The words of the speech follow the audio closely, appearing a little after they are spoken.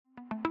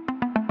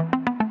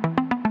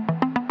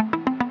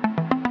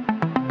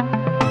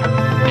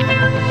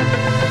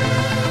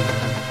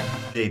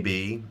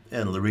JB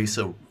and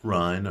Louisa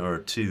Rhine are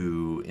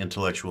two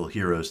intellectual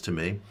heroes to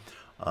me.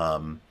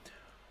 I'm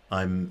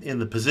in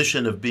the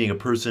position of being a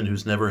person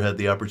who's never had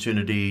the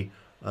opportunity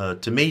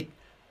to meet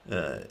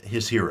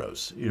his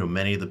heroes. You know,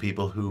 many of the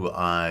people who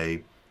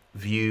I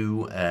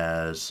view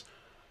as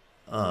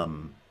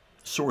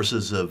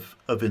sources of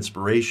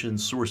inspiration,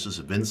 sources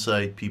of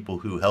insight, people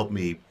who help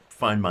me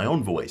find my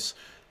own voice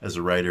as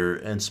a writer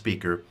and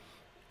speaker,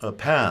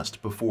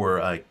 passed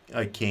before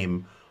I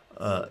came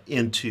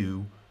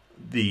into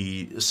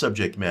the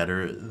subject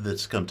matter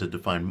that's come to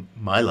define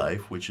my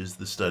life, which is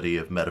the study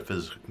of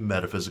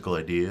metaphysical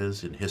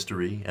ideas in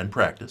history and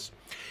practice.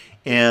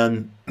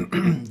 And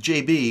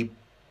JB,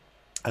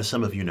 as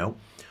some of you know,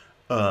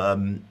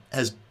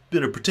 has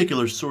been a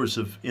particular source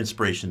of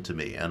inspiration to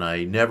me, and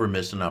I never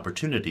miss an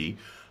opportunity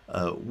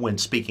when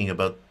speaking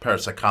about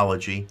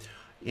parapsychology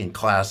in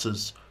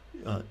classes,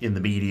 in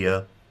the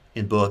media,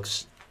 in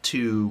books,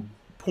 to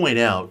point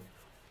out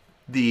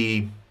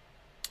the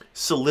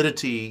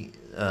solidity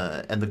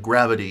and the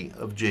gravity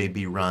of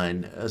J.B.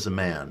 Rhine as a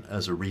man,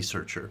 as a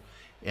researcher,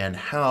 and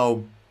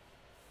how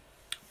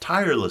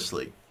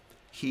tirelessly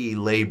he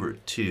labored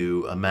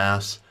to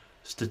amass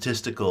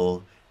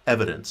statistical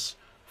evidence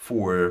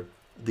for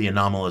the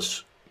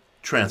anomalous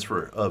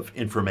transfer of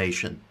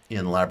information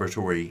in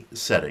laboratory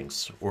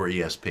settings, or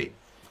ESP.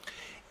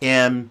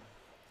 And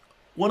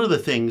one of the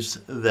things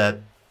that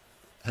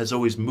has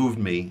always moved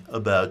me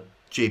about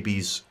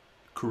JB's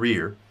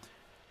career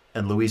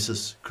and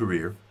Louisa's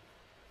career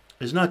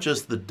is not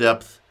just the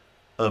depth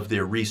of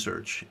their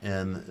research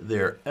and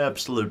their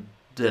absolute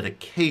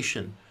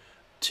dedication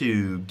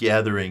to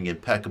gathering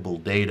impeccable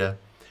data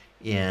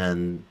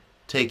and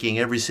taking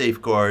every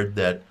safeguard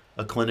that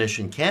a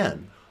clinician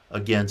can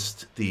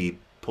against the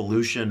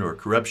pollution or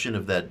corruption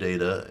of that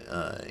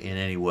data in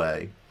any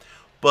way,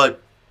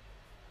 but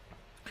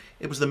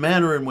it was the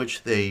manner in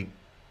which they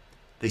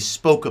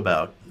spoke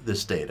about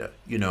this data.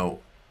 You know,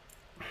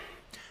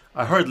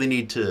 I hardly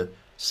need to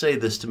say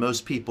this to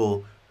most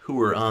people who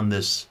are on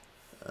this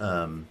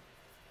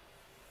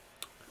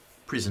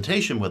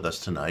presentation with us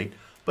tonight,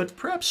 but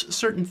perhaps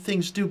certain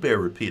things do bear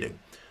repeating.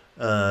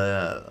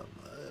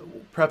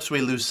 Perhaps we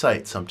lose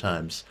sight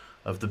sometimes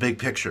of the big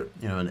picture,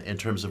 you know, in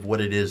terms of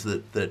what it is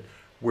that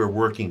we're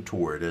working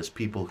toward as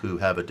people who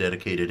have a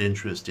dedicated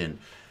interest in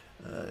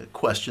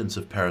questions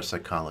of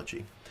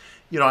parapsychology.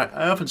 You know,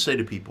 I often say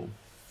to people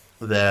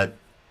that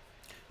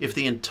if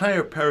the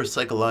entire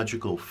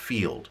parapsychological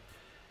field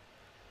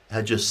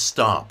had just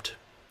stopped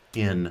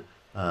in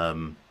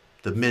the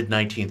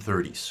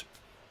mid-1930s,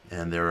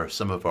 and there are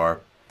some of our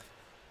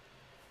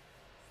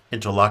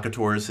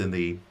interlocutors in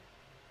the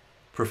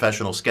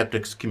professional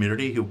skeptics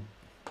community who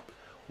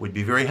would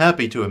be very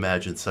happy to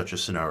imagine such a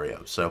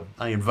scenario. So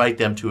I invite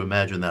them to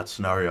imagine that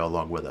scenario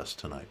along with us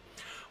tonight.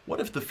 What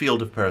if the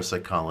field of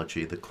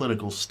parapsychology, the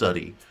clinical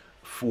study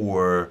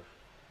for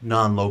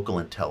non-local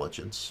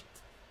intelligence,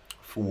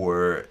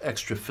 for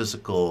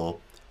extraphysical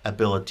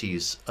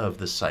abilities of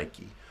the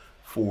psyche,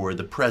 for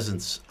the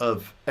presence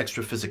of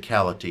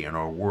extraphysicality in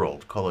our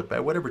world, call it by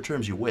whatever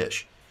terms you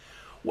wish,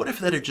 what if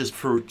that had just,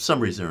 for some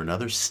reason or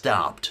another,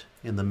 stopped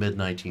in the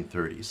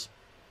mid-1930s?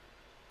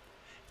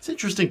 It's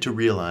interesting to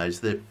realize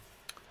that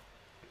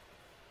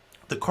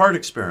the card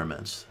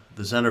experiments,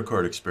 the Zener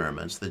card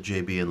experiments that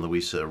J.B. and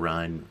Louisa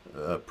Rhine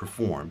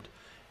performed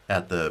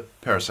at the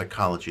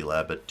parapsychology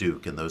lab at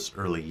Duke in those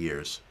early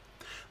years,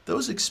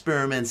 those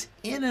experiments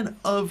in and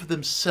of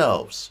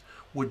themselves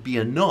would be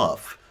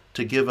enough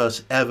to give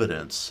us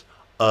evidence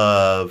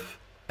of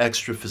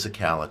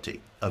extraphysicality,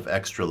 of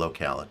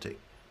extralocality.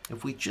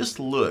 If we just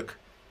look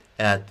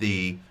at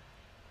the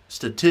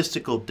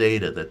statistical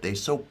data that they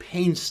so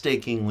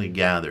painstakingly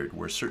gathered,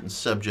 where certain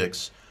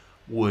subjects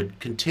would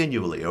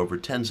continually, over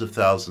tens of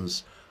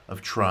thousands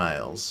of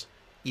trials,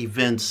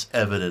 evince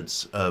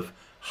evidence of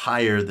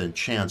higher than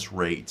chance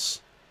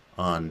rates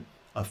on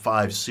a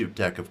 5-suit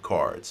deck of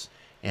cards,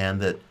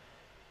 and that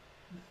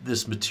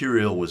this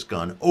material was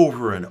gone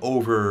over and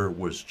over,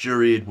 was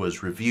juried,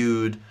 was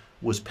reviewed,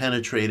 was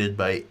penetrated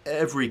by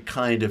every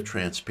kind of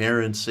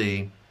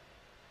transparency.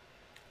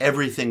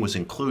 Everything was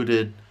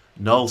included.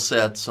 Null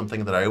sets,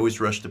 something that I always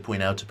rush to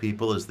point out to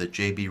people is that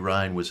J.B.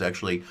 Rhine was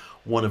actually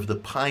one of the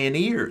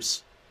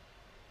pioneers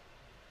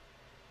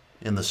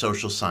in the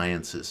social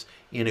sciences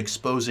in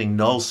exposing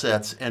null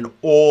sets and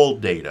all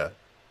data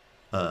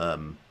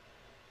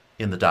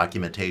in the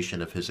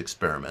documentation of his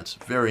experiments.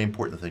 Very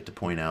important thing to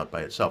point out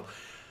by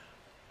itself.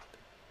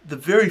 The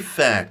very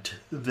fact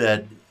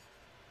that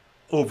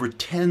over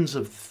tens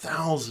of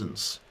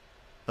thousands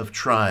of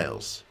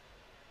trials,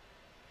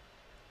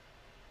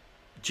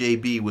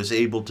 J.B. was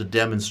able to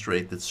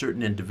demonstrate that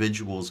certain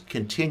individuals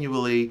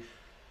continually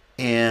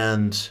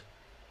and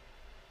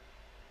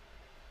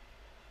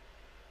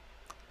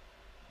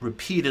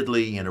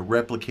repeatedly, in a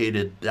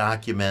replicated,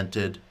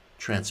 documented,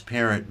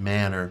 transparent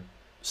manner,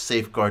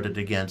 safeguarded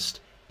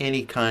against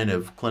any kind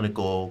of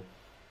clinical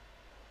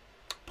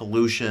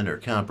pollution or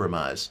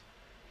compromise,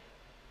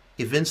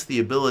 evince the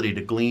ability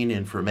to glean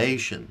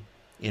information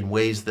in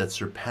ways that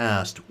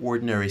surpassed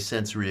ordinary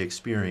sensory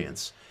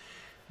experience.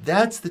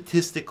 That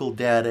statistical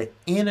data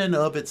in and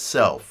of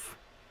itself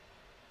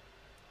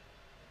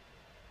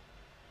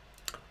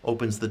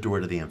opens the door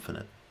to the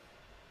infinite.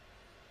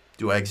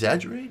 Do I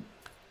exaggerate?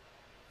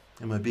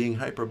 Am I being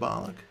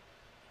hyperbolic?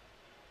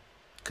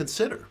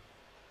 Consider.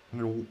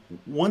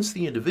 Once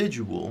the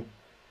individual,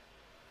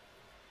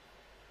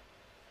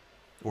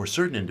 or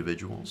certain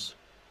individuals,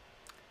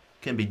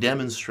 can be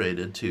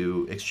demonstrated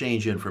to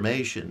exchange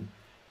information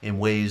in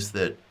ways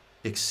that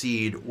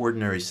exceed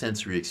ordinary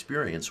sensory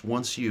experience,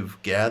 once you've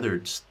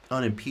gathered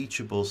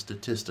unimpeachable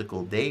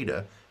statistical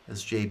data,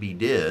 as JB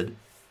did,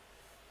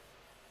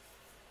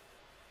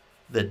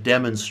 that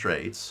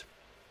demonstrates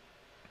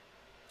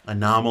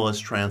anomalous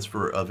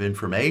transfer of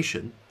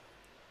information,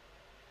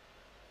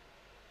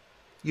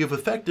 you've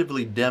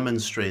effectively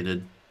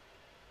demonstrated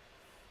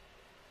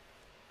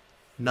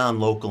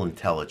non-local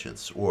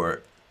intelligence,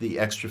 or the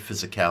extra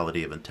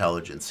physicality of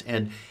intelligence.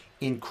 And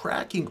in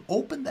cracking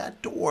open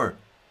that door,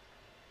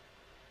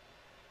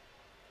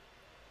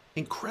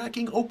 you've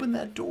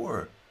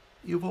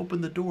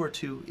opened the door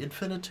to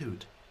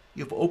infinitude.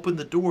 You've opened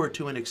the door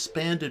to an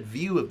expanded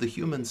view of the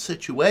human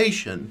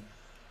situation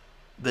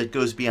that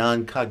goes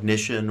beyond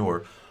cognition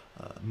or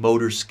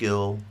motor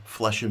skill,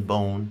 flesh and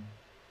bone.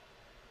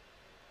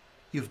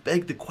 You've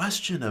begged the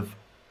question of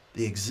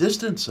the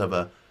existence of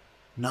a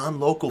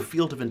non-local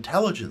field of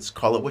intelligence.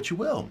 Call it what you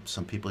will.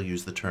 Some people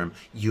use the term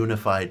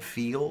unified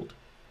field.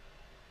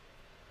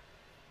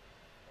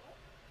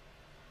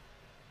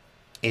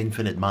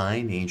 Infinite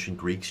mind. The ancient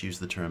Greeks used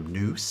the term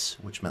nous,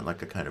 which meant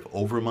like a kind of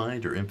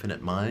overmind or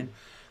infinite mind.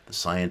 The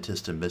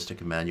scientist and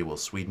mystic Emanuel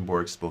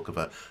Swedenborg spoke of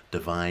a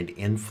divine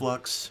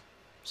influx.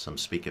 Some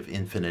speak of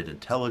infinite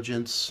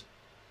intelligence,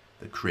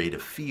 the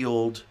creative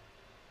field.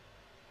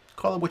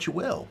 Call it what you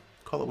will.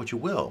 Call it what you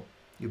will.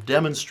 You've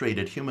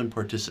demonstrated human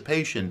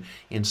participation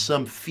in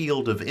some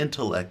field of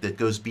intellect that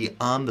goes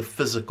beyond the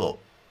physical.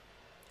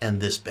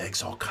 And this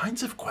begs all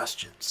kinds of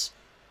questions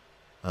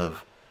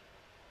of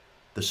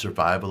the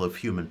survival of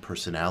human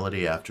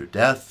personality after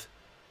death,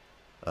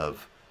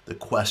 of the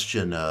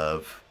question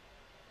of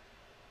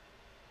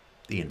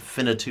the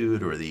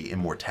infinitude or the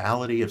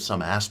immortality of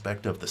some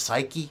aspect of the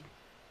psyche.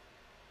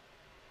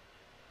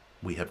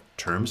 We have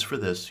terms for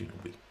this.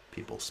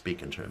 People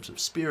speak in terms of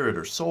spirit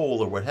or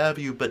soul or what have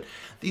you, but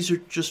these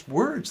are just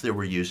words that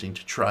we're using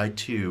to try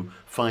to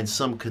find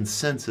some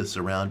consensus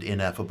around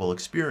ineffable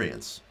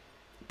experience.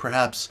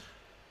 Perhaps,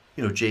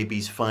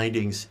 JB's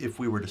findings, if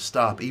we were to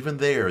stop even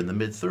there in the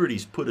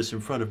mid-30s, put us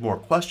in front of more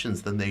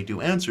questions than they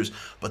do answers,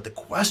 but the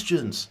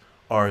questions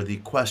are the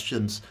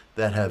questions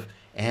that have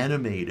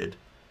animated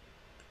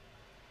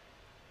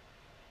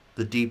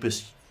the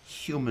deepest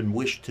human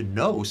wish to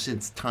know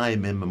since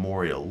time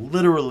immemorial,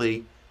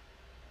 literally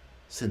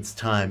since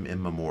time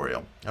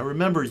immemorial. I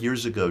remember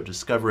years ago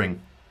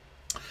discovering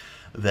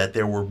that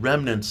there were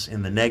remnants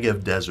in the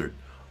Negev desert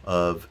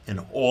of an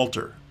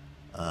altar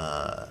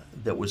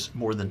that was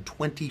more than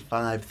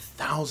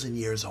 25,000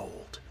 years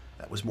old.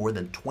 That was more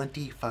than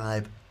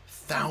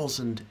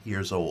 25,000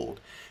 years old.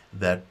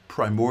 That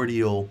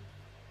primordial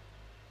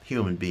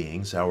human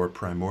beings, our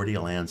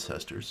primordial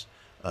ancestors,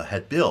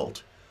 had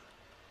built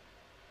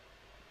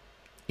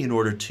in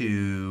order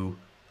to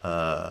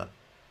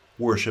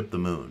worship the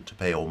moon, to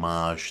pay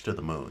homage to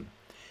the moon.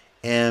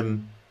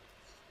 And,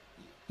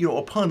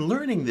 upon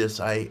learning this,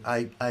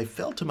 I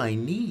fell to my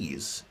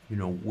knees,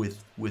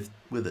 with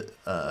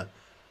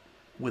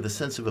a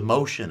sense of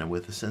emotion and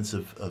with a sense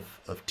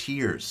of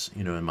tears,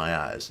 in my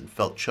eyes, and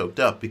felt choked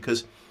up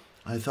because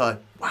I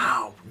thought,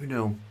 wow,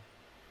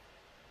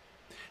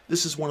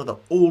 this is one of the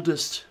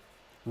oldest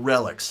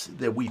relics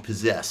that we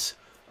possess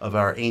of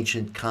our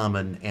ancient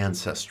common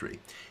ancestry.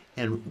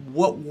 And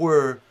what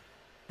were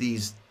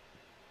these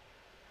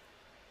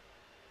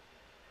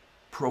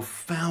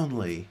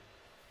profoundly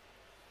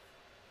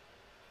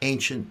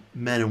ancient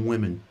men and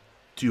women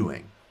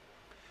doing?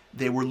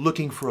 They were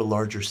looking for a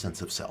larger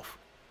sense of self.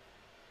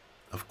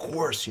 Of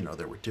course,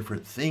 there were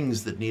different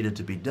things that needed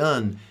to be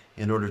done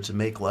in order to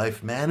make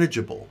life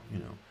manageable.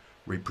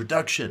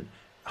 Reproduction,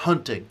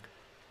 hunting,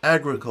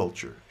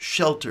 agriculture,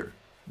 shelter,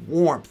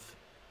 warmth,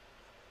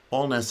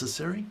 all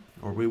necessary,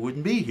 or we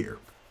wouldn't be here.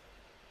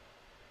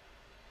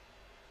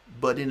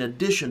 But in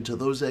addition to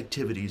those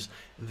activities,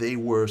 they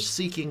were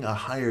seeking a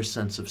higher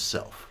sense of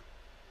self.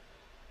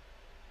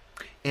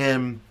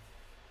 And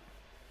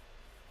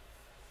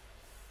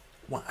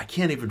I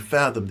can't even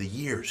fathom the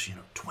years,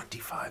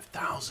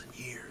 25,000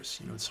 years.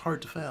 It's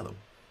hard to fathom.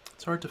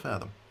 It's hard to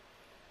fathom.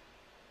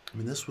 I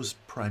mean, this was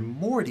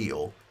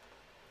primordial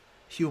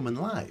human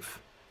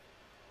life,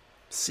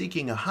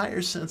 seeking a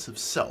higher sense of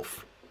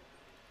self,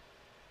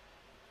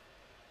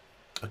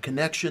 a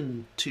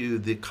connection to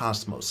the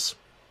cosmos,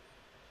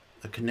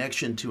 a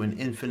connection to an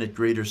infinite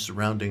greater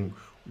surrounding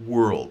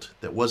world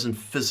that wasn't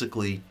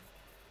physically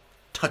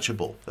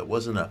touchable, that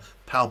wasn't a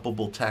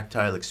palpable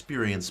tactile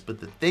experience, but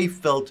that they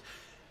felt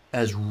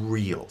as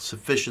real,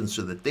 sufficient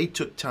so that they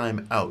took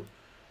time out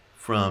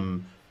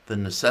from the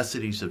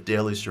necessities of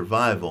daily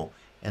survival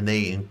And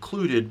they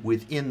included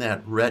within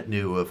that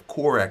retinue of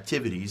core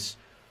activities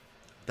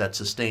that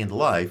sustained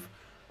life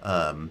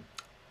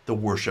the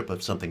worship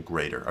of something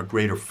greater, a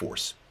greater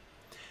force.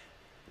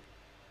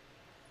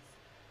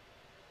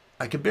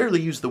 I can barely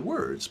use the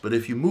words, but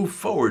if you move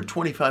forward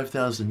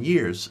 25,000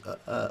 years,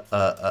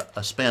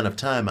 a span of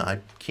time I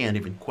can't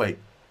even quite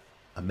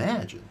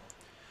imagine.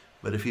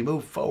 But if you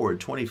move forward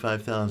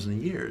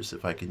 25,000 years,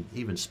 if I can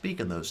even speak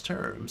in those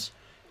terms,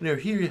 here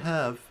you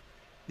have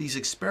these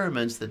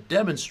experiments that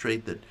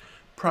demonstrate that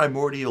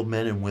primordial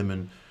men and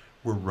women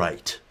were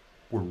right.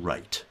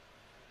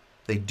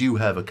 They do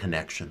have a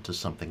connection to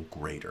something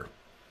greater.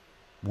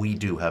 We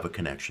do have a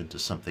connection to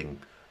something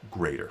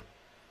greater.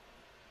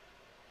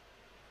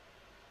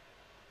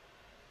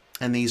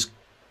 And these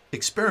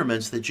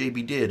experiments that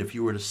JB did, if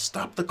you were to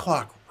stop the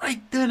clock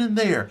right then and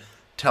there,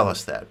 tell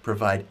us that,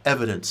 provide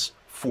evidence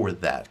for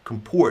that,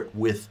 comport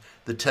with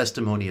the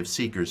testimony of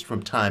seekers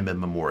from time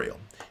immemorial.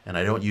 And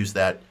I don't use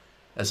that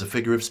as a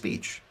figure of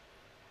speech.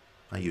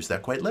 I use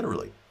that quite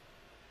literally.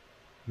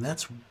 And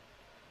that's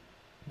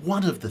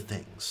one of the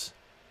things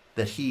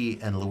that he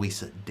and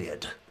Louisa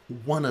did.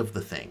 One of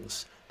the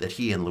things that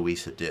he and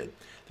Louisa did.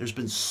 There's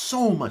been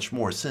so much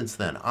more since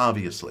then,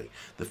 obviously.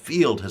 The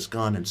field has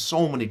gone in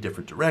so many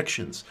different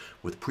directions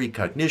with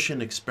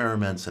precognition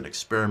experiments and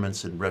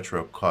experiments in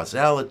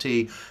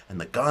retrocausality and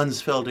the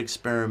Gansfeld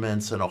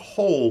experiments and a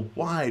whole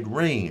wide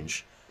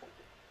range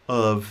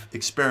of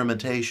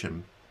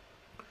experimentation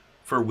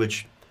for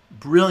which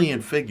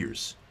brilliant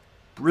figures,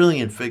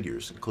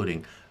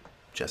 including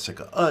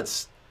Jessica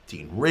Utz,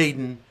 Dean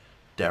Radin,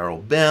 Darrell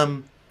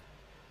Bem,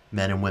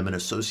 men and women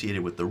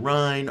associated with the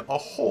Rhine, a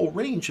whole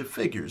range of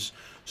figures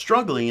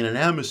struggling in an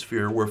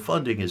atmosphere where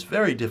funding is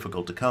very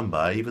difficult to come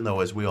by, even though,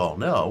 as we all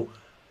know,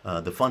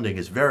 the funding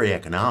is very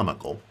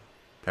economical.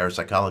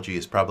 Parapsychology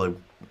is probably,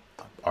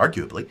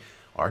 arguably,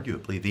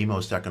 the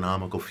most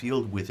economical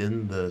field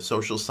within the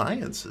social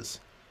sciences.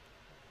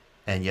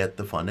 And yet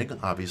the funding,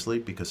 obviously,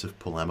 because of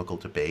polemical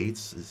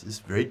debates, is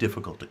very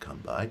difficult to come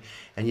by.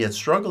 And yet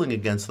struggling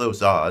against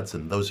those odds,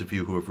 and those of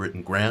you who have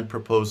written grant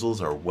proposals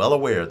are well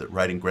aware that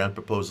writing grant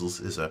proposals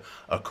is a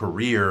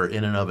career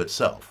in and of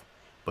itself.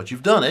 But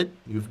you've done it,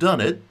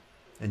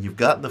 and you've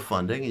gotten the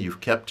funding, and you've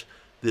kept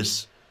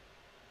this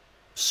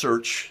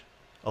search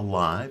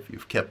alive.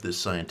 You've kept this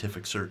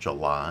scientific search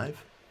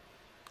alive.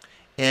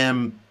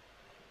 And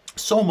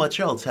so much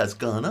else has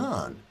gone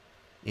on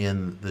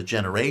in the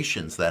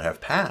generations that have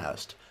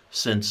passed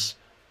since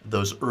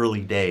those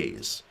early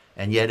days.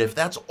 And yet if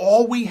that's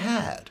all we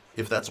had,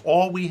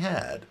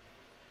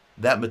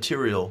 that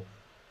material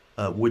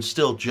would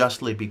still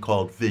justly be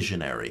called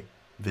visionary.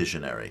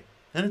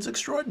 And it's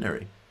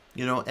extraordinary.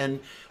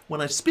 And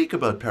when I speak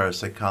about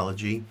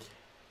parapsychology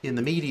in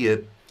the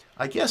media,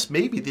 I guess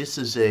maybe this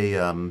is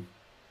a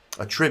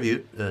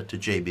tribute to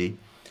JB.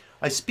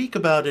 I speak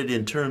about it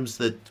in terms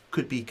that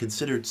could be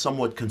considered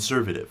somewhat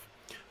conservative,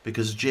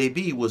 because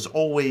JB was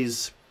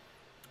always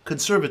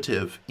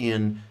conservative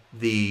in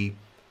the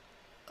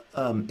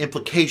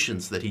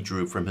implications that he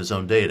drew from his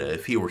own data.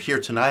 If he were here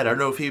tonight, I don't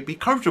know if he'd be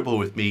comfortable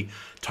with me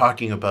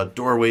talking about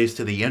doorways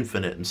to the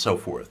infinite and so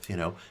forth.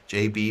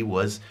 JB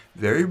was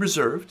very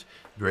reserved,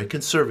 very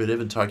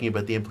conservative in talking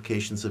about the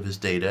implications of his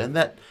data, and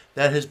that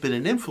has been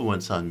an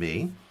influence on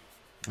me.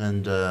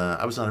 And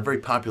I was on a very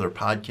popular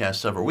podcast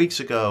several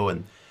weeks ago,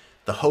 and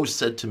the host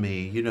said to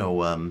me,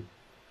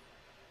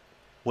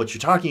 what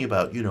you're talking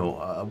about,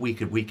 we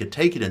could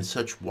take it in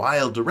such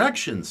wild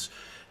directions.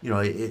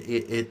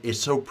 It's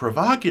so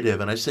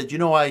provocative. And I said,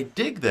 I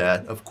dig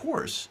that, of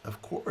course,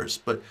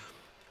 but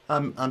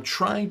I'm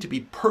trying to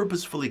be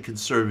purposefully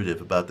conservative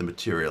about the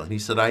material. And he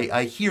said,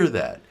 I hear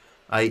that.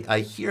 I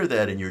hear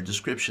that in your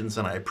descriptions,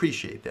 and I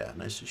appreciate that.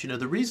 And I said,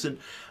 the reason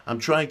I'm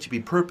trying to be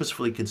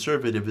purposefully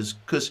conservative is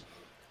because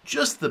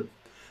just the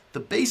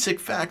basic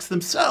facts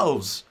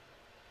themselves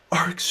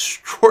are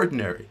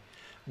extraordinary.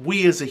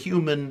 We as a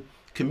human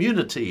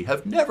community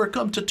have never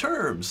come to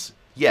terms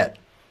yet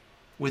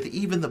with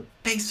even the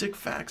basic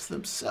facts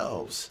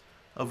themselves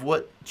of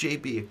what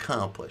JB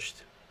accomplished.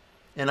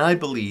 And I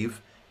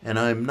believe, and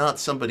I'm not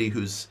somebody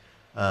who's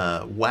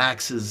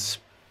waxes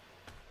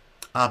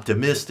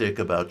optimistic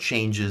about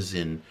changes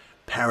in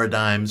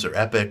paradigms or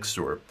epochs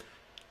or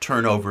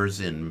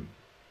turnovers in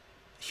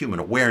human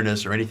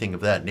awareness or anything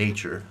of that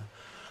nature.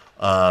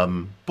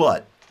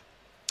 But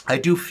I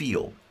do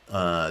feel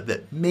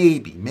that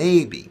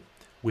maybe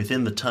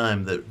within the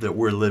time that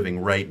we're living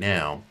right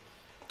now,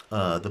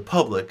 the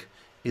public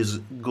is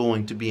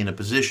going to be in a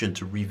position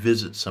to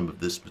revisit some of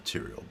this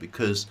material,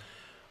 because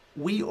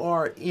we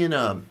are in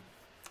a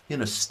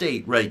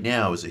state right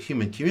now as a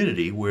human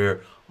community where,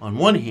 on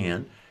one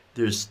hand,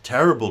 there's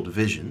terrible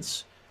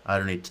divisions. I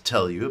don't need to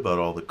tell you about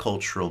all the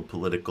cultural,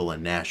 political,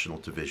 and national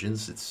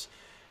divisions. It's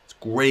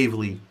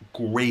gravely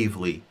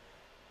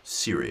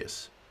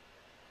serious.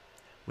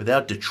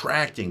 Without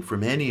detracting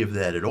from any of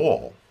that at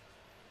all,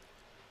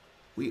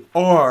 we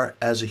are,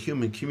 as a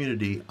human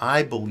community,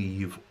 I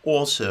believe,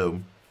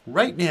 also,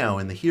 right now,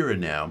 in the here and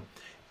now,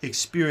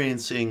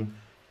 experiencing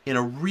in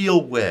a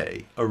real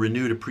way, a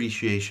renewed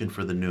appreciation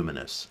for the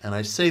numinous. And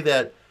I say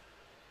that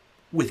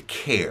with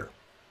care.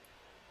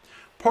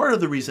 Part of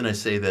the reason I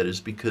say that is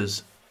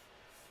because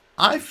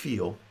I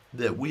feel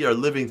that we are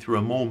living through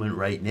a moment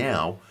right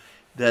now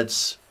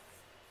that's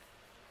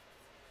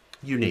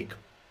unique.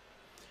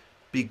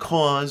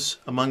 Because,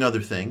 among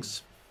other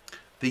things,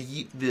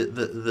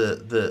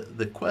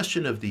 the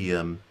question of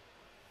the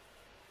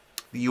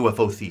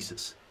UFO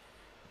thesis,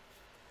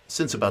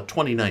 since about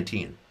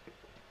 2019,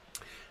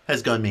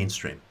 has gone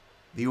mainstream.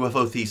 The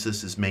UFO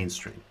thesis is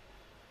mainstream.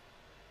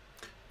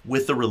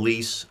 With the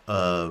release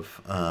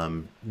of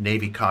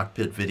Navy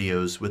cockpit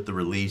videos, with the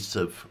release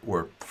of,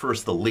 or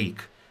first the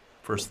leak,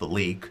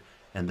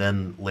 and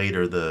then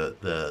later the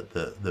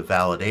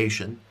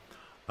validation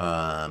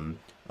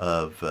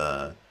of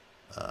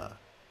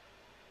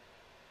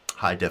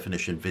high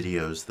definition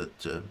videos that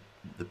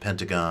the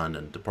Pentagon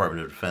and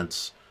Department of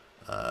Defense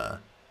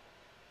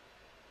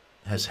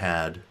has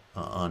had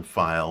on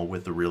file,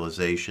 with the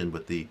realization,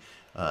 with the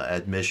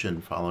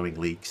admission following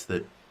leaks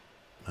that,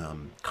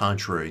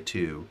 contrary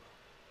to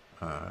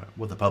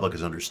what the public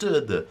has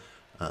understood, the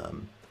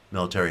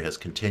military has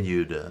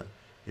continued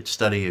its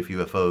study of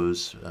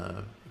UFOs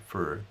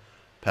for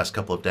past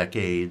couple of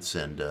decades,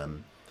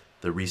 and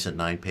the recent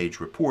 9-page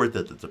report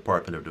that the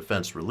Department of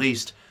Defense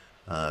released,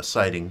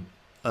 citing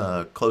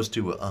close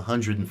to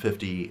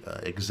 150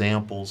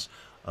 examples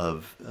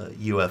of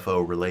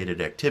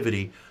UFO-related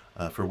activity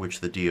for which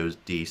the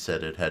DoD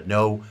said it had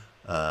no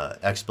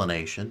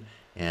explanation,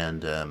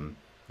 and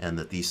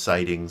that these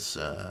sightings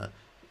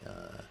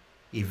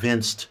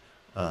evinced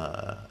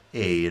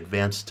a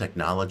advanced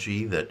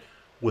technology that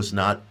was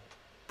not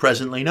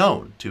presently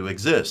known to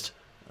exist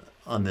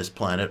on this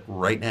planet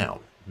right now,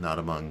 not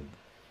among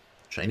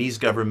Chinese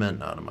government,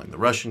 not among the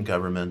Russian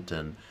government,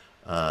 and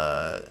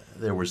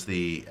there was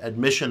the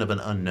admission of an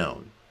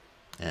unknown.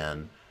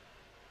 And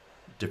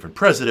different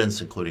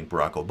presidents, including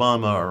Barack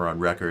Obama, are on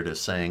record as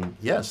saying,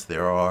 yes,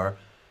 there are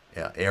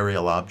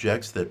aerial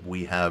objects that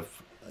we have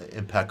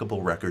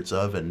impeccable records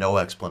of and no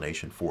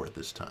explanation for at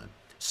this time.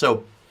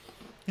 So,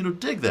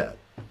 dig that.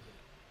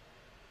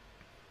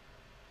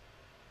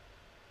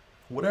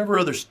 Whatever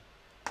other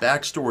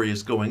backstory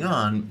is going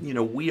on,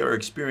 we are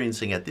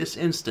experiencing at this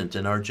instant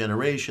in our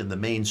generation the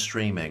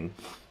mainstreaming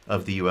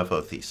of the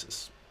UFO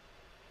thesis.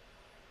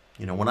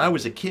 When I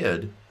was a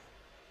kid,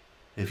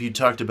 if you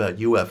talked about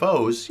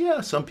UFOs,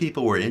 yeah, some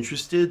people were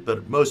interested,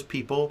 but most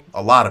people,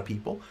 a lot of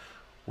people,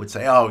 would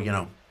say,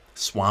 oh,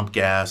 swamp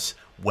gas,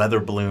 weather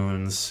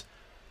balloons,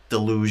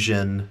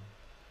 delusion,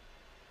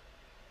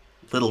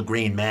 little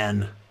green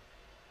men.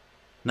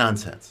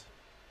 Nonsense.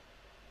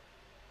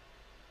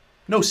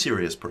 No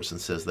serious person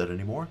says that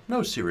anymore.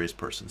 No serious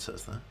person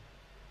says that.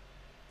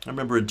 I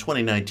remember in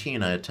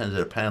 2019, I attended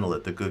a panel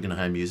at the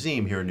Guggenheim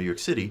Museum here in New York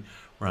City,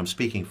 where I'm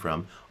speaking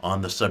from,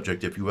 on the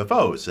subject of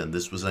UFOs. And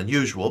this was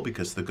unusual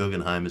because the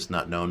Guggenheim is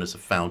not known as a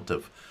fount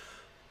of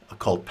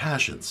occult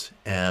passions.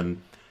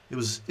 And it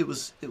was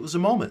a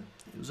moment.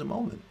 It was a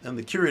moment. And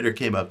the curator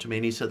came up to me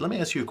and he said, let me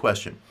ask you a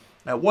question.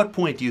 At what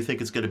point do you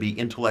think it's going to be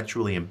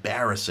intellectually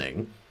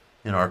embarrassing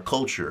in our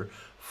culture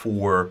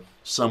for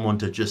someone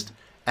to just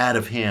out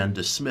of hand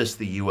dismiss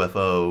the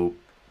UFO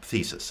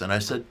thesis? And I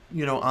said,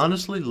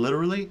 honestly,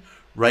 literally,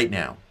 right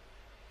now.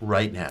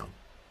 Right now.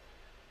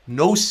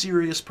 No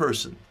serious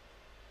person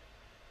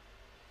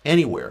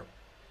anywhere,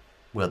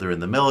 whether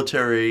in the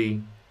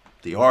military,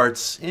 the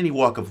arts, any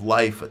walk of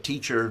life, a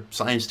teacher,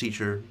 science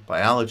teacher,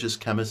 biologist,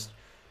 chemist,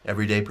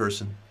 everyday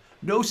person,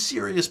 no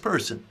serious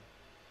person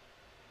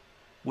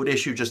would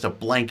issue just a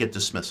blanket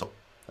dismissal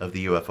of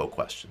the UFO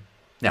question.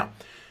 Now,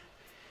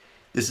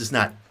 this is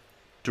not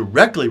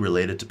directly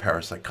related to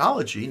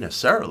parapsychology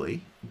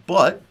necessarily,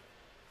 but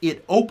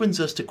it opens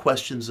us to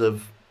questions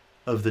of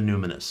the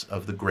numinous,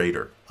 of the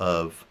greater,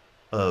 of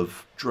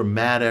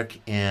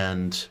dramatic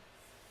and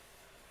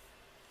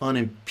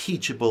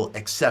unimpeachable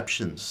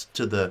exceptions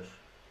to the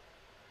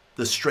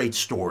straight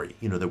story,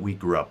 that we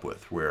grew up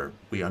with, where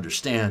we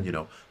understand,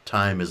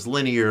 time is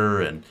linear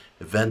and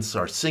events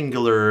are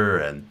singular,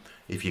 and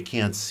if you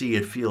can't see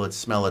it, feel it,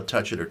 smell it,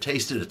 touch it, or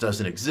taste it, it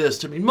doesn't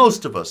exist. I mean,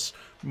 most of us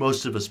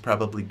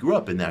probably grew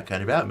up in that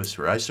kind of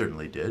atmosphere. I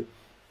certainly did.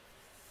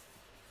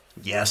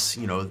 Yes,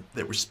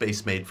 there was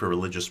space made for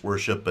religious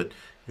worship, but,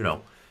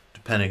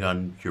 depending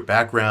on your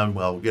background,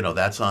 well,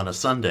 that's on a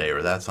Sunday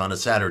or that's on a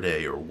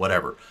Saturday or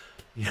whatever.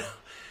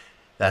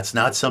 That's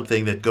not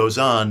something that goes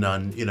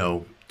on,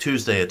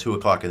 Tuesday at 2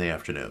 o'clock in the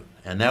afternoon.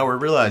 And now we're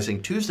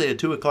realizing Tuesday at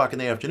 2 o'clock in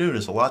the afternoon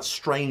is a lot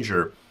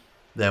stranger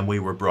than we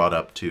were brought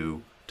up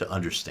to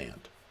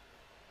understand.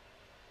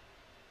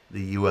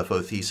 The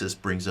UFO thesis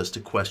brings us to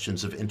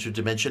questions of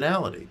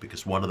interdimensionality,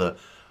 because one of the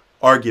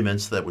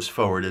arguments that was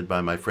forwarded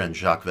by my friend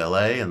Jacques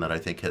Vallée, and that I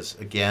think has,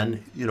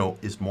 again,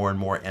 is more and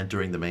more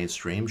entering the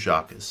mainstream.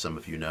 Jacques, as some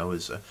of you know,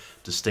 is a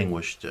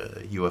distinguished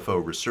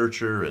UFO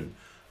researcher and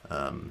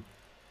a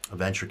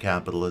venture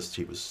capitalist.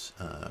 He was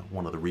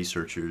one of the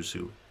researchers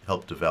who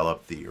helped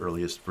develop the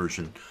earliest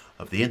version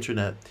of the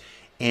internet.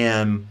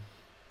 And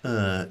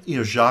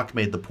Jacques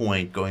made the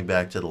point going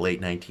back to the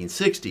late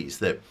 1960s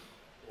that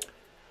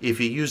if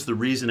you use the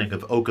reasoning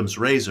of Occam's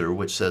razor,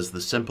 which says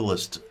the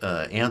simplest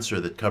answer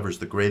that covers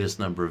the greatest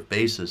number of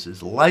bases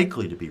is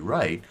likely to be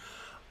right,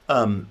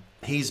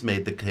 he's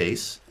made the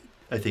case,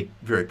 I think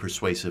very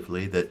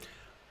persuasively, that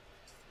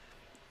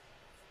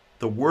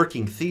the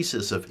working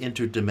thesis of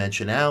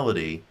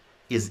interdimensionality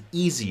is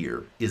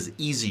easier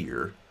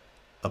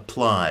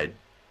applied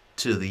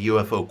to the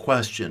UFO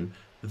question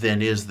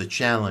than is the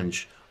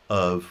challenge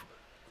of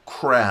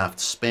craft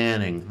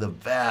spanning the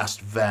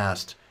vast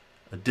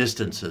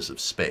distances of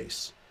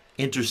space.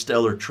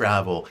 Interstellar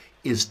travel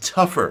is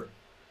tougher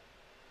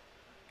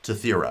to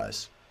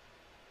theorize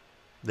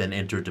than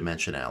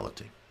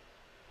interdimensionality.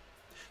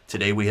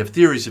 Today we have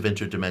theories of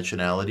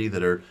interdimensionality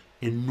that are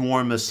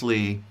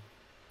enormously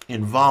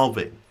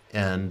involving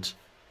and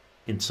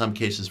in some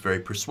cases very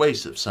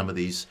persuasive. Some of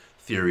these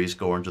theories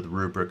go under the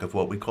rubric of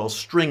what we call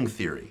string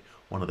theory.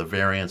 One of the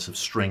variants of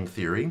string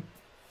theory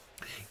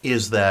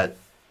is that,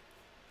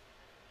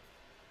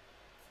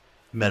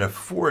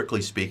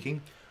 metaphorically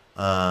speaking,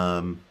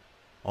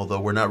 although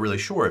we're not really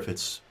sure if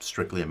it's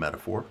strictly a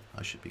metaphor,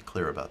 I should be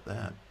clear about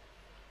that,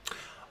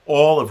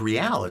 all of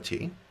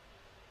reality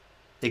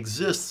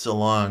exists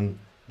along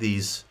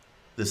this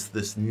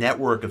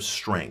network of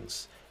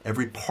strings.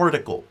 Every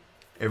particle,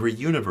 every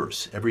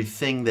universe,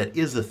 everything that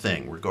is a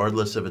thing,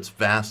 regardless of its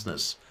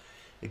vastness,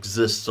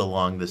 exists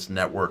along this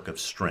network of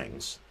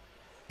strings.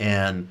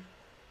 And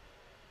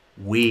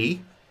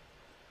we,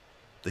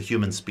 the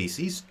human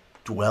species,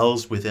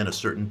 dwells within a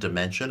certain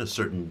dimension, a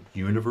certain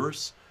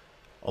universe,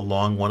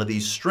 along one of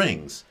these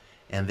strings.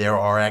 And there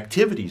are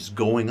activities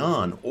going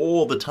on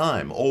all the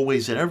time,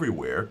 always and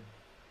everywhere.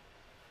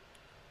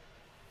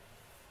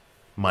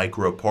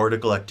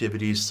 Microparticle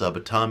activities,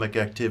 subatomic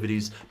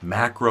activities,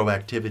 macro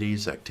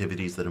activities,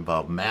 activities that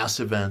involve mass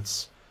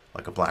events,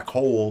 like a black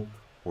hole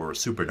or a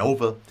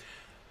supernova,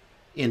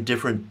 in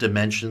different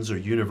dimensions or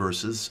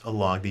universes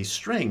along these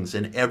strings.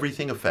 And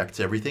everything affects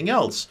everything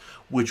else,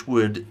 which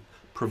would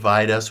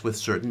provide us with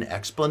certain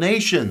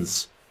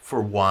explanations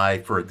for why,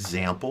 for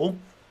example,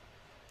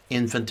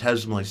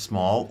 infinitesimally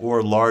small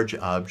or large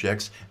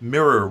objects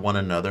mirror one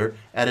another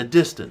at a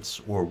distance,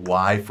 or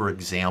why, for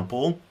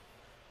example,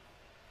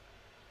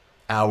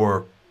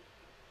 our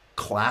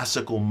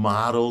classical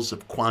models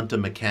of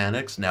quantum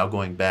mechanics, now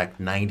going back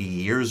 90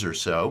 years or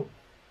so,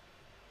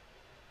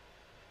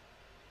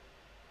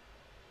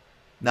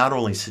 not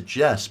only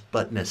suggest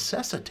but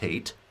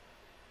necessitate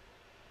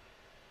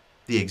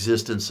the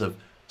existence of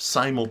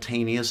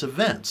simultaneous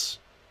events,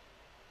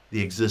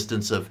 the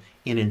existence of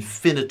an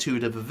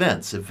infinitude of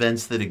events,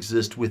 events that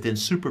exist within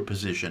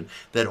superposition,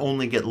 that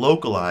only get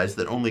localized,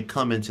 that only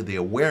come into the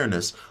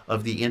awareness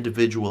of the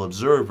individual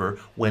observer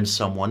when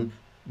someone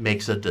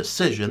makes a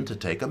decision to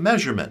take a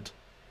measurement.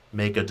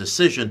 Make a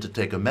decision to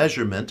take a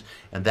measurement,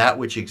 and that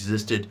which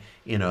existed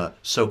in a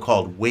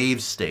so-called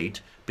wave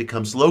state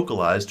becomes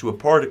localized to a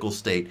particle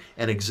state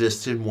and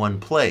exists in one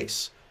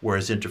place,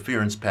 whereas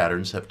interference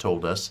patterns have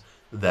told us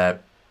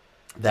that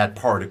that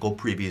particle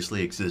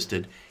previously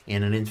existed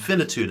in an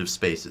infinitude of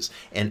spaces.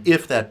 And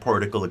if that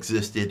particle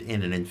existed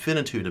in an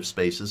infinitude of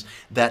spaces,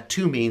 that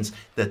too means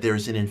that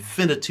there's an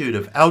infinitude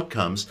of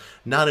outcomes,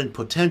 not in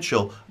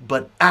potential,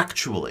 but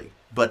actually.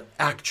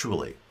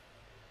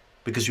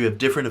 Because you have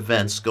different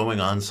events going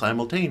on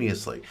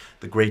simultaneously.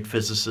 The great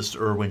physicist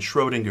Erwin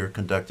Schrödinger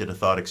conducted a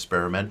thought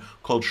experiment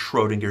called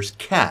Schrödinger's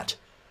cat,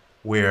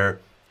 where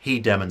he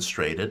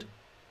demonstrated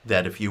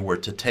that if you were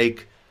to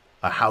take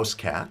a house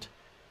cat,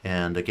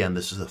 and again,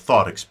 this is a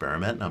thought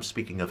experiment, and I'm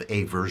speaking of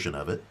a version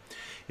of it.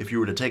 If you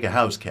were to take a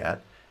house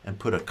cat and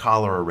put a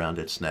collar around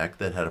its neck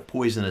that had a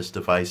poisonous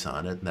device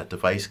on it, and that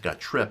device got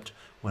tripped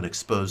when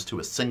exposed to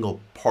a single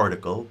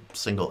particle,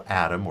 single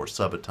atom or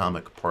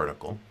subatomic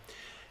particle,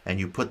 and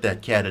you put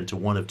that cat into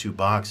one of two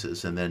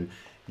boxes, and then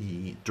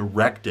you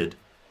directed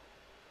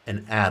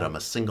an atom,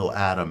 a single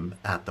atom,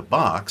 at the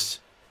box,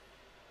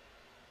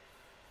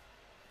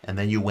 and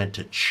then you went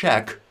to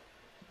check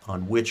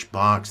on which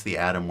box the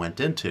atom went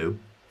into,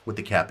 would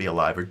the cat be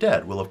alive or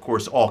dead? Well, of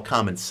course, all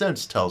common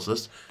sense tells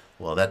us,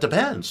 well, that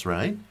depends,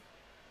 right?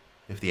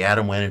 If the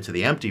atom went into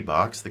the empty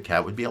box, the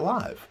cat would be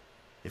alive.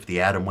 If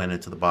the atom went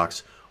into the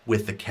box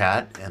with the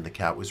cat, and the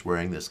cat was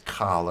wearing this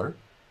collar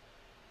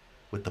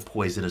with the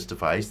poisonous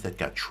device that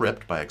got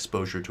tripped by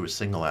exposure to a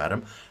single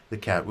atom, the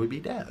cat would be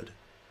dead.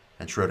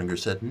 And Schrödinger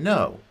said,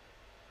 no.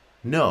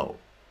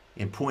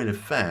 In point of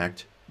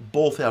fact,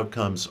 both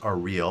outcomes are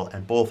real,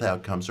 and both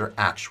outcomes are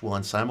actual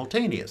and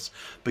simultaneous.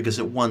 Because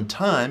at one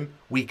time,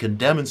 we can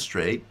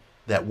demonstrate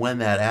that when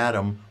that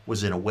atom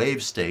was in a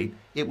wave state,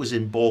 it was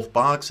in both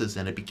boxes,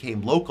 and it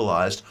became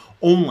localized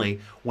only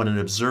when an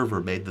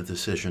observer made the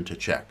decision to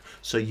check.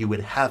 So you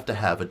would have to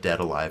have a dead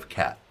alive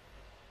cat.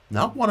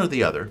 Not one or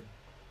the other,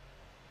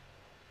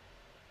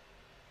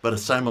 but a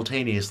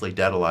simultaneously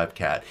dead alive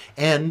cat.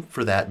 And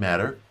for that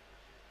matter,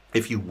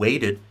 if you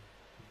waited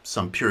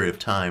some period of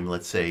time,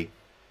 let's say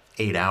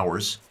 8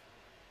 hours,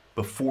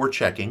 before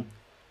checking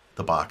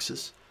the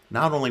boxes,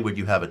 not only would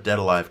you have a dead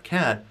alive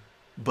cat,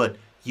 but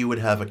you would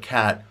have a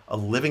cat, a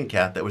living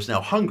cat, that was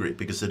now hungry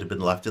because it had been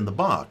left in the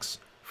box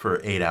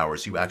for 8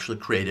 hours. You actually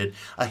created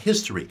a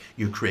history.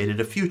 You created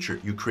a future.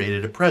 You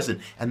created a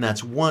present. And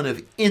that's one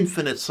of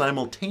infinite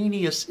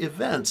simultaneous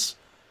events.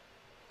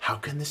 How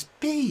can this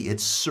be?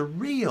 It's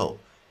surreal.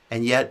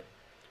 And yet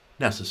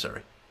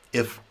necessary,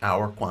 if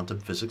our quantum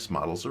physics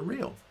models are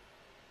real.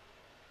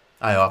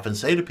 I often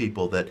say to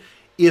people that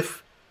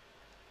if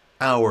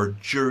our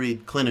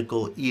juried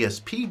clinical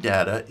ESP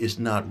data is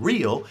not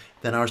real,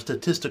 then our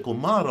statistical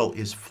model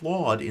is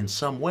flawed in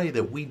some way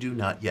that we do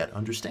not yet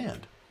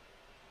understand.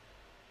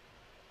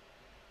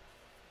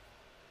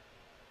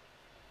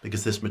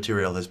 Because this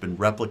material has been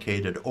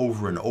replicated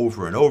over and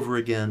over and over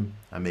again.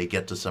 I may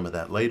get to some of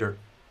that later.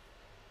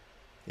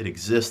 It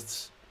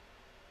exists.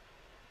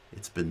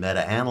 It's been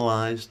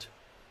meta-analyzed.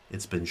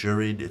 It's been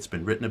juried. It's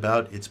been written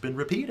about. It's been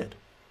repeated.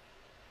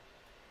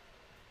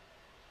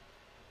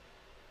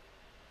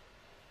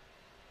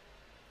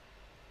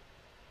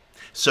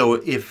 So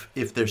if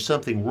there's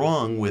something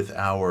wrong with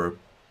our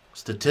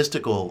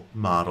statistical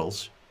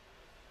models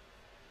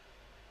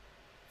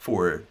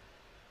for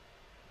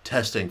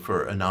testing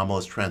for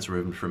anomalous transfer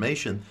of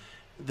information,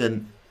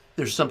 then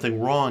there's something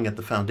wrong at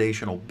the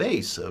foundational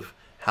base of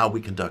how we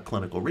conduct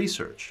clinical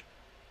research.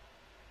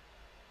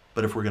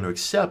 But if we're going to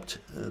accept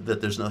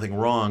that there's nothing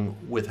wrong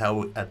with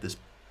how, at this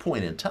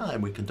point in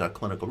time, we conduct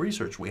clinical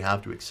research, we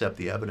have to accept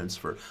the evidence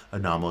for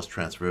anomalous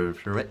transfer of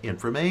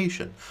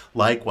information.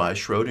 Likewise,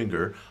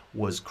 Schrodinger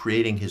was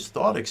creating his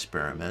thought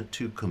experiment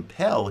to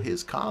compel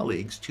his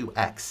colleagues to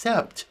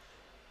accept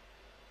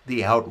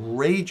the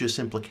outrageous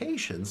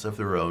implications of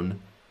their own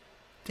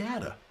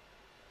data.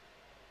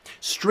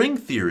 String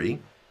theory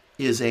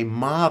is a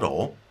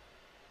model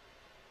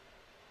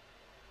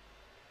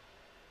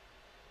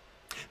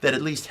that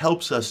at least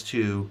helps us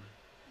to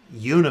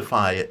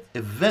unify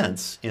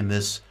events in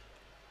this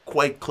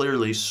quite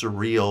clearly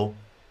surreal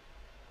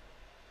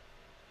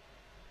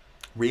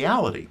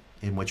reality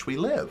in which we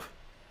live.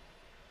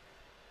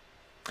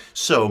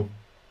 So,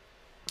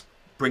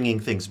 bringing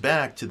things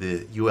back to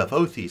the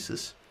UFO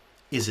thesis,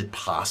 is it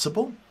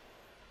possible?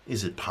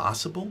 Is it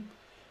possible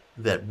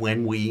that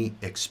when we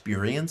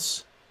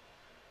experience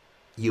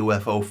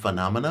UFO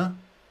phenomena,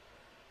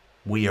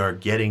 we are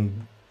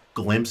getting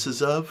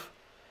glimpses of,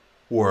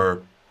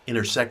 or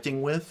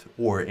intersecting with,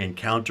 or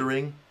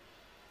encountering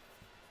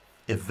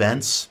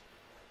events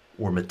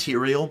or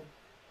material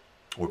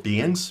or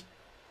beings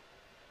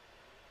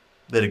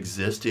that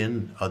exist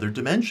in other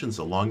dimensions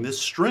along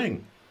this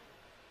string?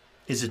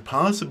 Is it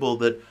possible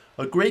that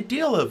a great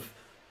deal of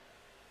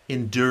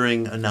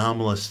enduring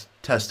anomalous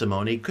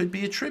testimony could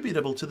be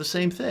attributable to the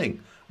same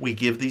thing? We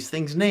give these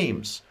things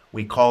names.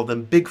 We call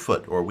them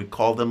Bigfoot, or we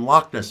call them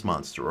Loch Ness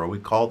Monster, or we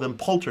call them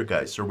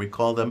poltergeists, or we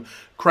call them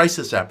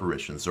crisis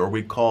apparitions, or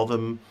we call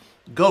them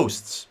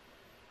ghosts,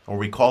 or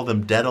we call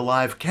them dead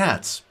alive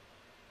cats.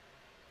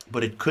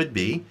 But it could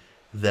be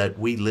that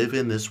we live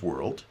in this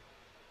world.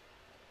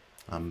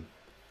 I'm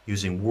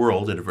using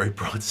world in a very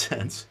broad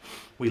sense.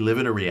 We live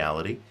in a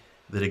reality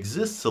that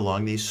exists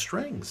along these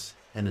strings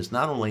and is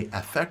not only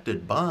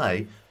affected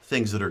by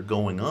things that are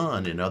going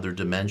on in other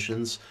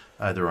dimensions,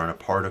 either on a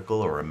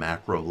particle or a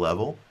macro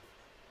level,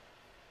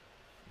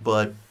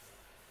 but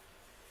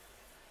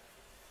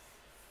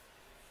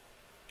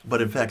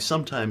in fact,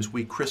 sometimes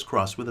we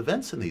crisscross with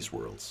events in these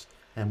worlds,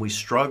 and we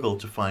struggle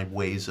to find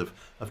ways of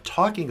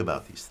talking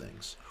about these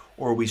things,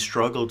 or we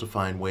struggle to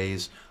find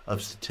ways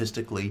of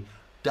statistically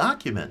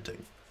documenting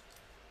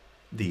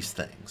these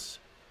things.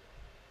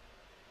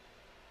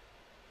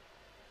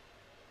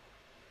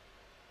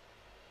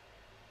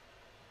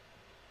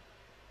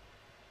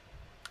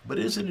 But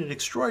isn't it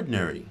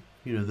extraordinary,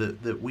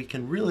 that we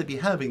can really be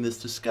having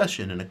this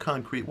discussion in a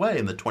concrete way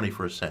in the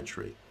 21st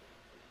century?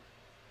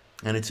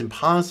 And it's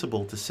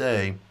impossible to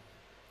say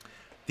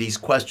these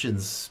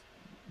questions,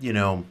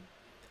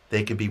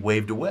 they can be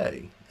waved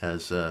away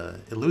as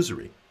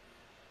illusory.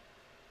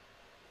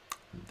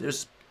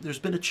 There's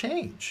been a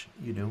change,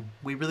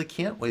 We really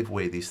can't wave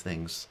away these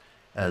things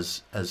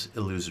as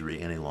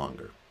illusory any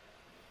longer.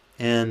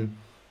 And,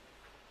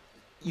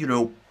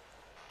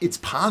 it's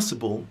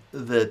possible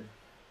that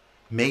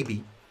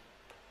maybe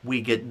we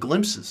get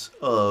glimpses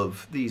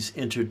of these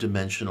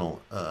interdimensional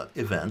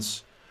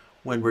events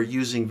when we're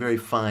using very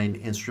fine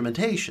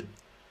instrumentation.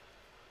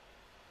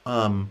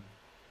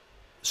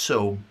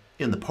 So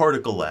in the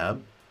particle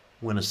lab,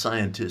 when a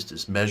scientist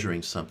is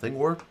measuring something,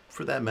 or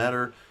for that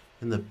matter,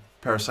 in the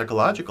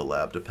parapsychological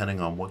lab, depending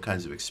on what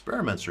kinds of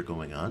experiments are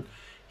going on,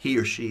 he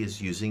or she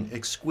is using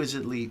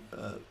exquisitely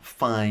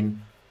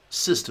fine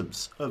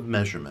systems of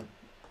measurement.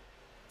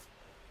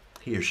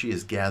 He or she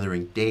is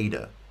gathering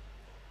data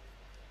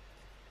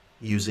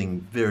using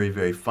very,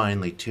 very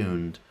finely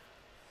tuned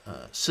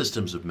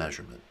systems of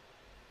measurement.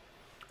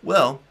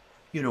 Well,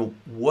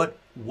 what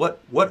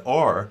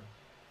are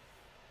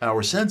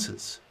our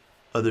senses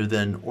other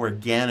than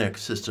organic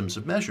systems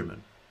of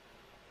measurement?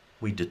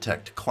 We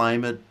detect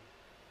climate,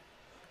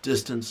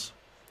 distance,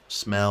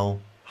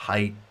 smell,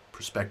 height,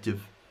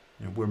 perspective.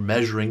 We're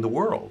measuring the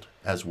world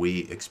as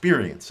we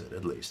experience it,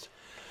 at least.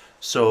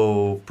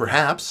 So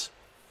perhaps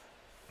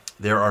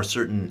there are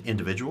certain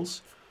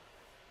individuals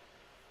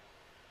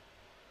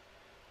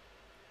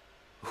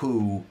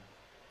who,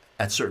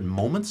 at certain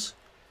moments,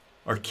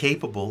 are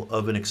capable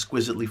of an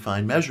exquisitely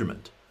fine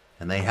measurement,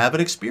 and they have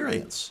an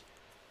experience.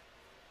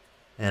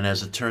 And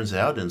as it turns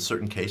out, in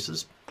certain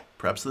cases,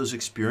 perhaps those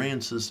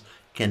experiences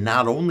can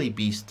not only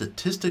be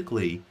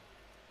statistically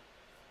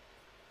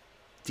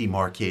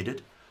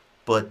demarcated,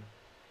 but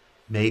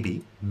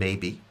maybe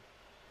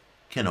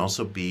can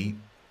also be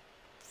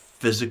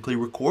physically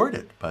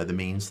recorded by the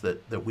means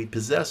that we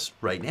possess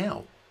right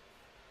now.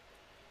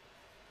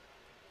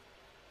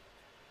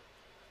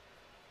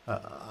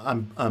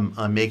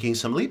 I'm making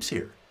some leaps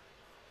here,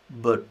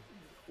 but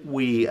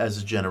we as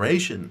a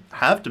generation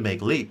have to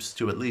make leaps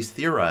to at least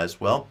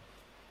theorize, well,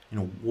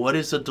 what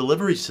is a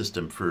delivery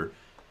system for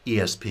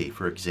ESP,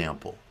 for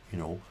example?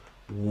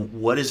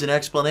 What is an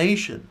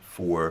explanation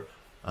for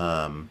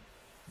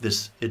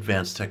this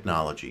advanced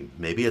technology?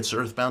 Maybe it's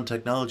earthbound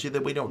technology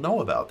that we don't know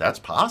about. That's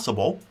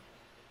possible.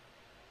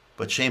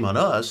 But shame on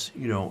us,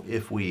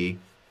 if we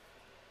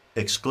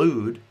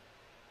exclude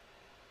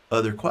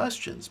other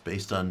questions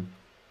based on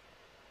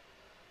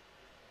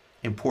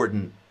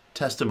important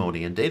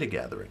testimony and data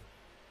gathering.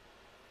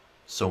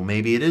 So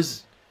maybe it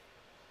is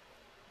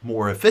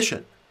more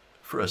efficient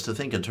for us to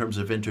think in terms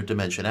of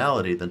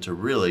interdimensionality than to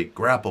really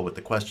grapple with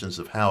the questions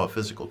of how a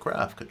physical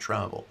craft could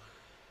travel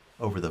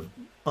over the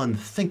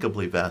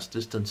unthinkably vast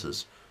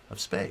distances of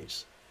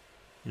space.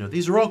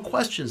 These are all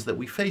questions that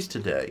we face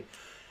today.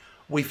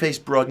 We face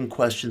broadened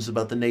questions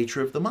about the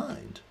nature of the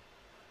mind.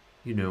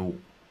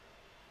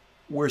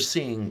 We're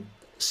seeing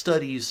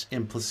studies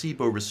in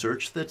placebo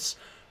research that's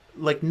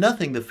like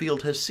nothing the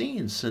field has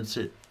seen since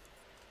it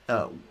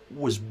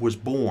was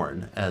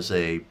born as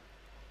a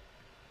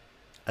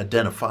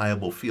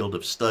identifiable field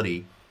of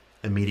study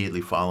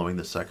immediately following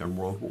the Second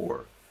World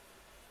War.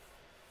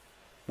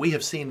 We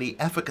have seen the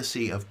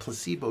efficacy of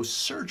placebo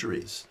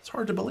surgeries. It's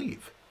hard to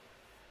believe.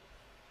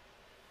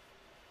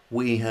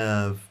 We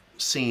have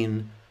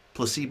seen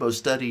placebo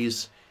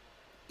studies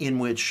in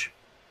which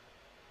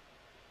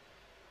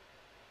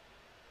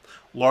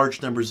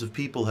large numbers of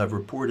people have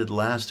reported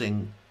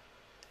lasting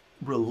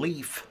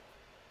relief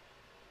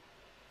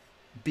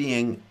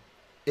being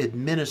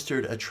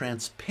administered a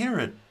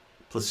transparent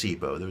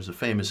placebo. There was a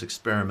famous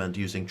experiment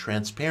using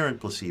transparent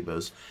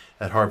placebos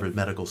at Harvard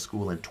Medical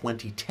School in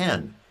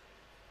 2010,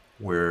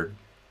 where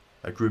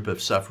a group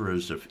of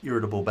sufferers of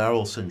irritable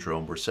bowel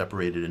syndrome were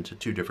separated into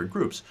two different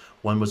groups.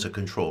 One was a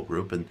control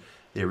group, and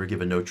they were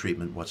given no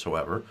treatment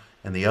whatsoever,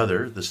 and the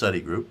other, the study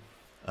group,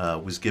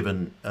 was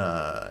given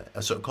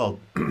a so-called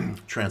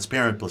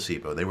transparent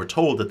placebo. They were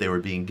told that they were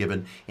being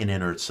given an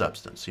inert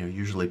substance.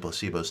 Usually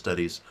placebo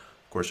studies,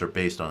 of course, are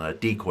based on a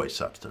decoy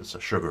substance,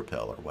 a sugar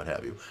pill or what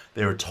have you.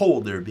 They were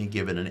told they were being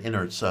given an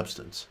inert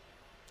substance.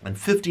 And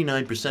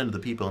 59% of the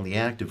people in the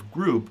active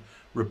group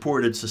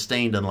reported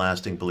sustained and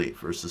lasting belief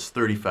versus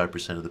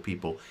 35% of the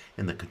people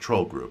in the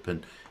control group.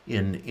 And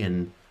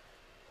in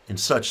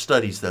such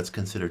studies, that's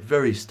considered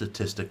very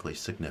statistically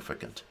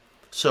significant.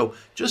 So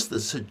just the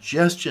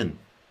suggestion,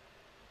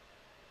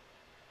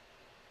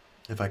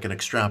 if I can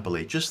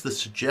extrapolate, just the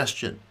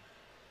suggestion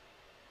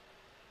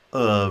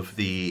of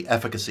the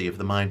efficacy of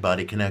the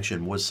mind-body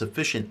connection was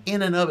sufficient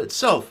in and of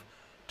itself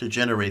to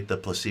generate the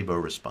placebo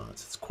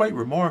response. It's quite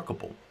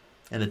remarkable,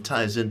 and it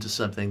ties into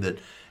something that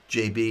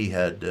J.B.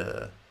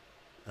 had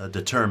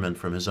determined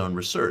from his own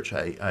research.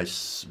 I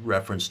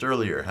referenced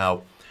earlier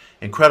how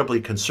incredibly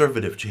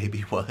conservative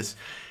J.B. was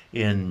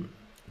in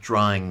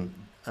drawing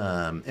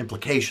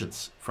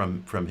implications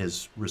from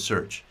his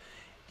research.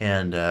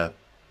 And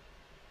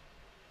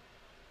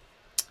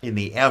in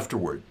the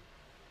afterword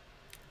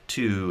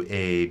to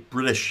a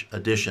British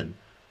edition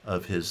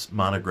of his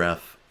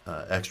monograph,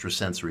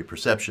 Extrasensory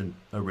Perception,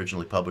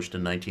 originally published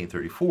in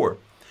 1934,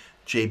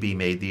 J.B.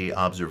 made the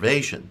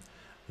observation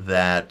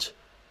that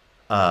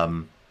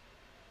one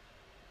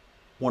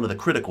of the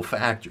critical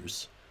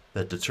factors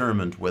that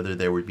determined whether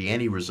there would be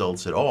any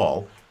results at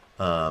all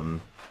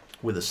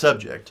with a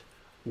subject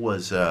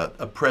was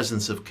a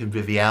presence of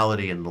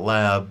conviviality in the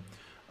lab,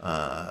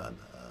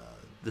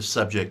 the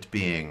subject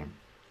being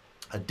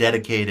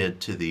dedicated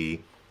to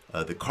the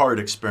card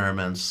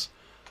experiments,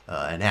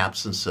 an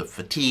absence of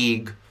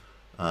fatigue,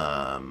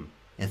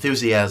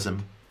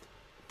 enthusiasm,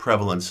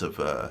 prevalence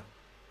of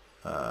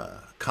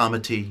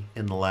comity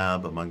in the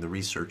lab among the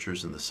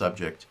researchers and the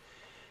subject.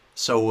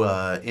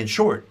 So in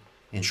short,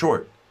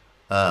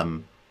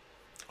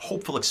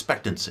 hopeful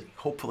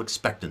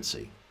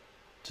expectancy,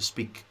 to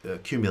speak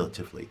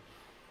cumulatively,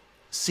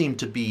 seemed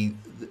to be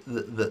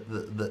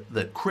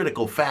the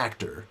critical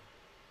factor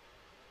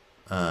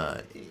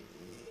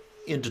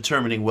in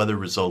determining whether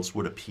results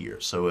would appear.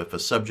 So if a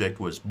subject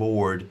was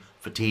bored,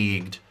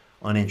 fatigued,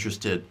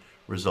 uninterested,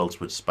 results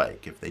would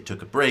spike. If they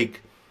took a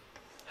break,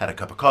 had a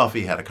cup of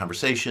coffee, had a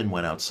conversation,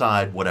 went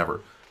outside,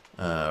 whatever,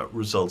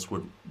 results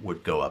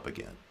would go up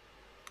again.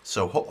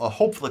 So a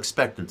hopeful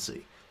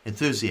expectancy,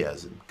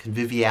 enthusiasm,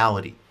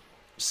 conviviality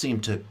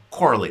seemed to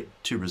correlate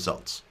to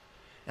results.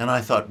 And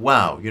I thought,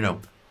 wow,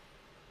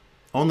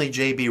 Only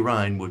J.B.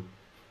 Rhine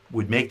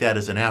would make that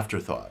as an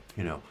afterthought.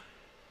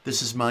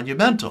 This is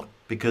monumental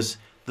because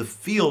the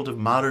field of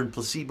modern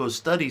placebo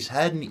studies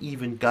hadn't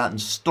even gotten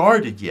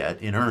started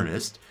yet in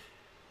earnest.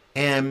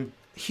 And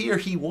here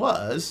he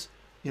was,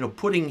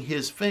 putting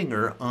his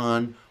finger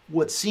on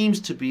what seems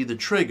to be the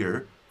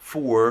trigger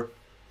for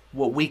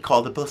what we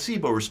call the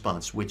placebo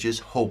response, which is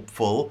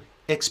hopeful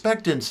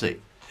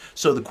expectancy.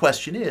 So the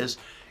question is,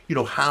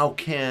 how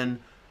can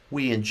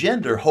we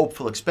engender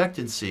hopeful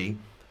expectancy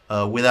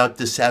without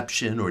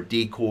deception or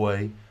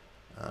decoy?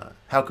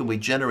 How can we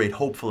generate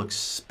hopeful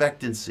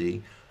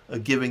expectancy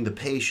giving the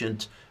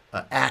patient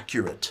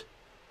accurate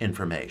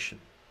information?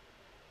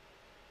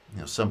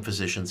 Some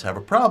physicians have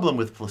a problem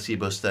with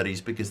placebo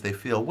studies because they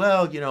feel,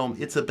 well,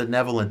 it's a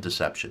benevolent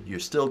deception. You're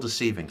still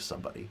deceiving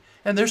somebody.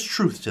 And there's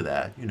truth to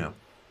that,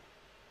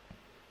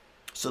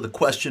 So the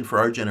question for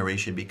our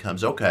generation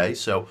becomes, okay,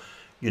 so,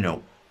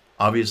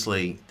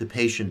 obviously the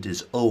patient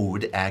is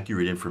owed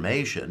accurate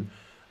information.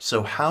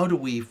 So how do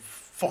we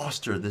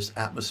foster this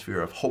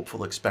atmosphere of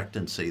hopeful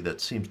expectancy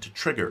that seems to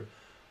trigger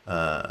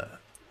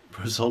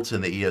results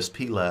in the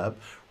ESP lab,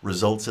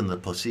 results in the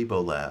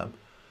placebo lab,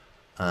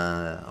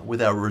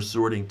 without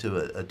resorting to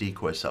a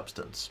decoy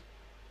substance?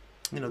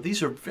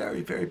 These are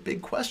very, very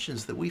big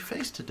questions that we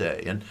face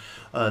today. And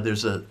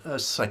there's a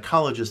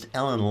psychologist,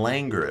 Ellen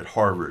Langer at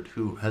Harvard,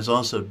 who has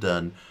also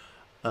done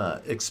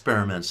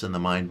experiments in the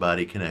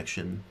mind-body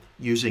connection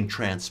using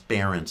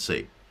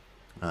transparency.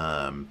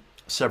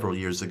 Several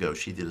years ago,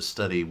 she did a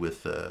study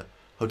with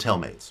hotel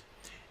maids.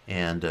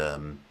 And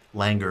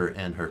Langer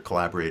and her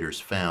collaborators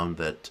found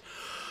that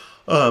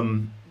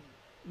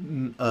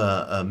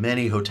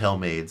many hotel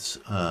maids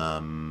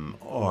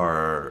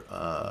are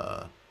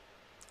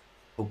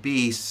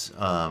obese,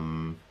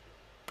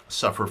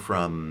 suffer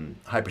from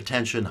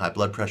hypertension, high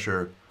blood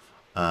pressure,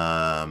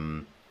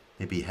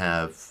 maybe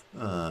have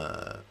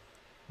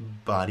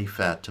body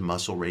fat to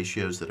muscle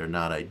ratios that are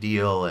not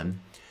ideal, and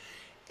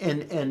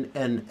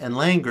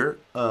Langer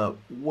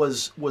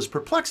was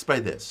perplexed by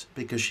this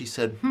because she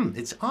said,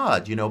 it's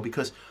odd,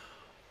 because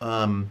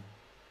by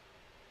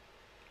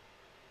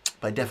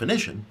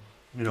definition,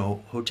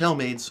 hotel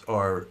maids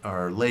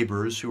are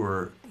laborers who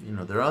are,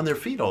 they're on their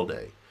feet all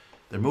day,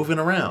 they're moving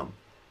around.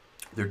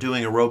 They're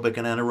doing aerobic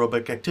and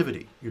anaerobic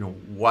activity.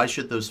 Why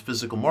should those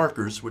physical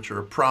markers, which are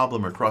a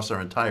problem across our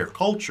entire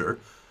culture,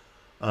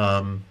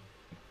 and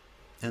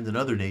in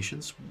other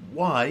nations,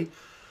 why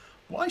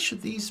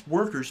should these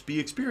workers be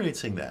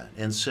experiencing that?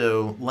 And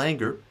so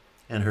Langer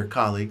and her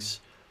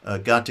colleagues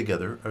got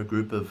together, a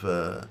group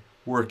of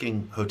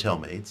working hotel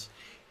maids,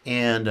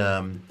 and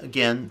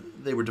again,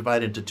 they were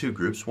divided into two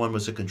groups. One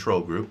was a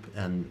control group,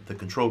 and the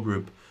control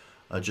group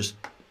just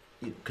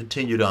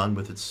continued on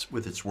with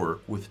its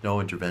work with no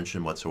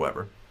intervention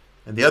whatsoever.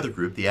 And the other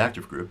group, the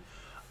active group,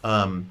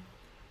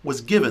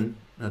 was given,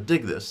 now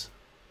dig this,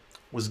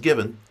 was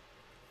given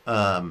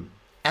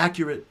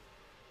accurate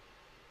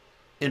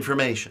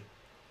information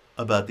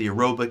about the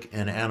aerobic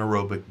and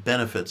anaerobic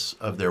benefits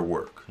of their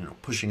work.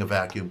 Pushing a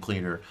vacuum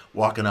cleaner,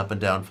 walking up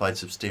and down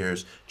flights of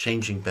stairs,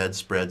 changing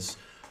bedspreads,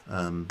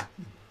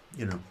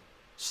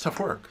 it's tough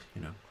work,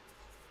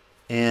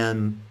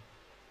 and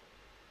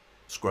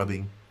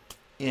scrubbing.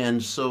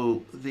 And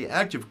so the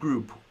active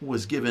group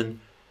was given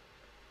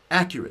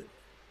accurate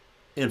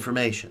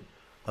information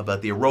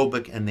about the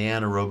aerobic and the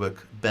anaerobic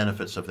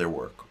benefits of their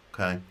work,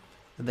 okay?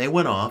 And they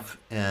went off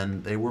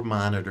and they were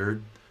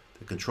monitored.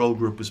 The control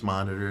group was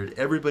monitored.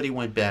 Everybody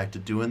went back to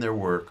doing their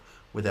work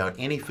without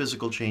any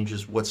physical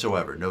changes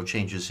whatsoever. No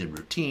changes in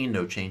routine,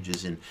 no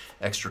changes in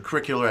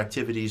extracurricular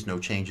activities, no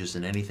changes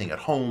in anything at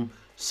home,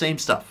 same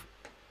stuff.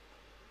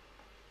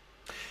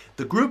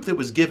 The group that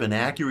was given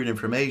accurate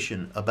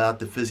information about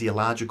the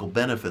physiological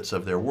benefits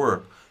of their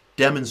work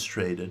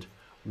demonstrated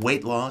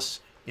weight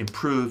loss,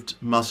 improved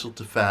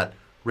muscle-to-fat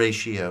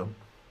ratio,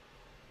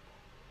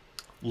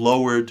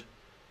 lowered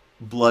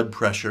blood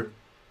pressure,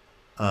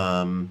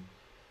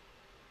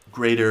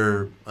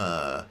 greater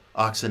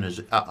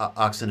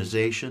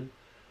oxygenation,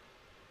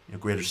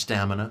 greater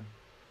stamina,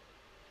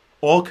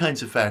 all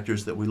kinds of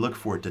factors that we look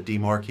for to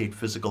demarcate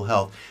physical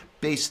health,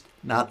 based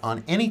not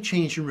on any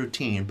change in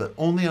routine, but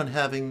only on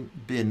having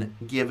been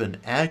given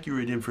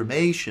accurate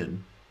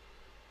information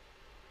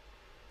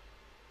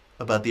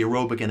about the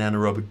aerobic and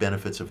anaerobic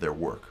benefits of their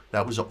work.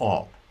 That was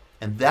all.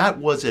 And that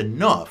was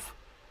enough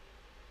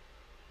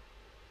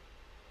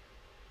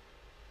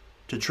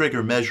to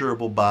trigger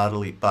measurable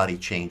body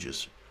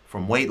changes,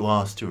 from weight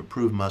loss to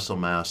improved muscle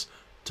mass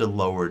to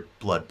lowered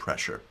blood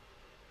pressure.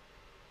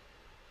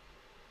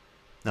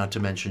 Not to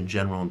mention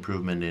general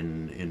improvement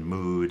in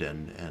mood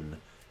and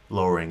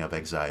lowering of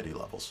anxiety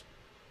levels.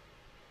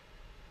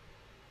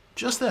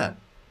 Just that.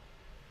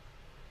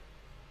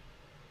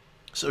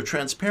 So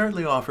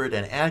transparently offered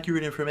and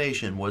accurate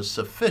information was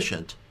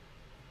sufficient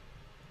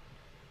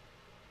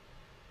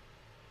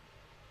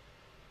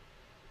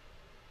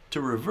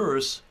to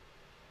reverse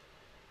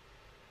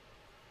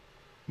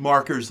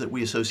markers that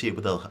we associate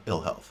with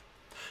ill health.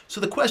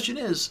 So the question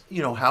is,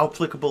 how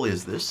applicable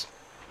is this?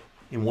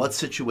 in what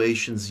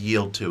situations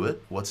yield to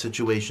it, what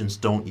situations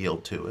don't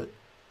yield to it.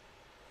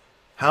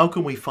 How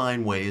can we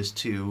find ways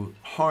to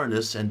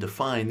harness and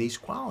define these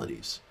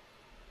qualities?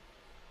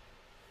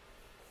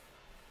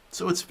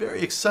 So it's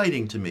very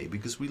exciting to me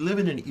because we live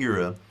in an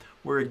era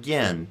where,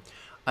 again,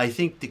 I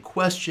think the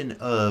question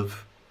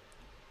of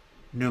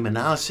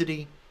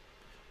numinosity,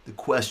 the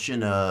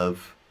question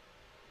of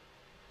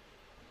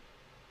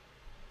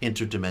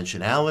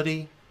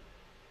interdimensionality,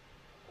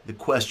 the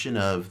question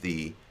of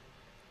the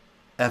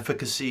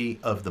efficacy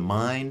of the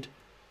mind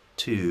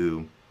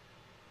to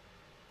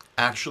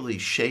actually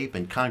shape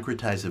and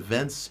concretize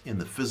events in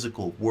the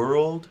physical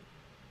world,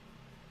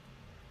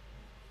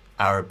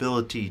 our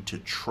ability to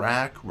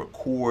track,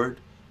 record,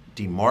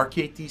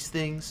 demarcate these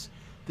things,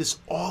 this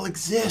all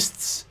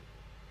exists.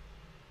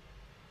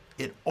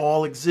 It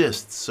all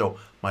exists. So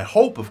my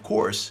hope, of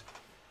course,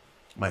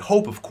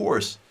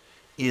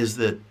 is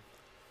that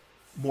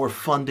more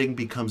funding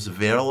becomes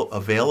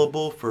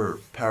available for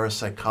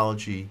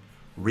parapsychology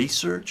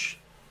research,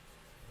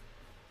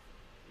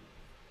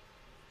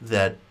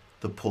 that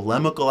the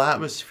polemical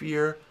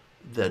atmosphere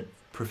that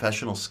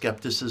professional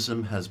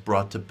skepticism has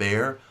brought to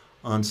bear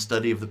on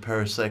study of the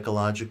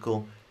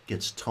parapsychological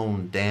gets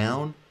toned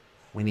down.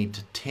 We need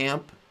to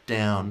tamp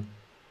down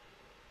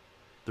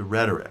the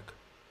rhetoric.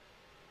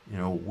 You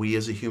know, we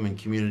as a human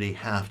community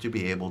have to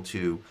be able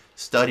to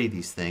study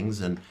these things,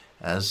 and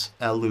as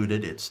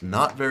alluded, it's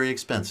not very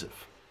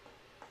expensive.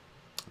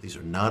 These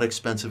are not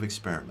expensive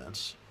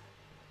experiments.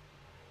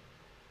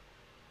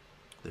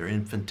 They're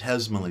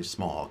infinitesimally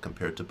small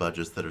compared to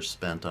budgets that are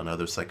spent on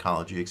other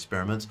psychology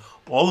experiments,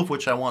 all of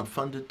which I want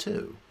funded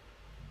too.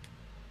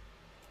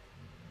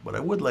 But I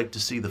would like to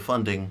see the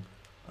funding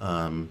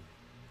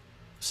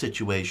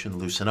situation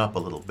loosen up a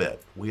little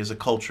bit. We as a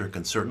culture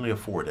can certainly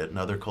afford it, and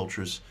other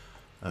cultures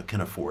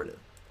can afford it.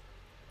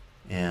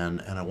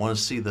 And I want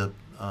to see the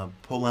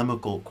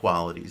polemical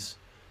qualities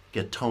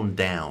get toned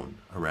down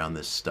around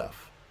this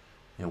stuff.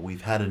 You know,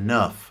 we've had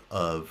enough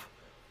of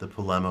the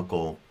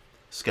polemical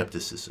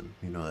skepticism.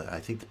 You know, I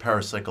think the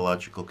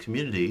parapsychological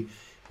community,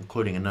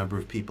 including a number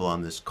of people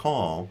on this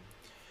call,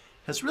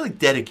 has really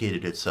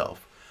dedicated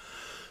itself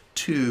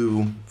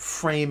to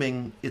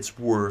framing its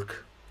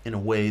work in a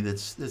way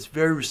that's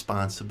very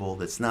responsible,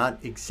 that's not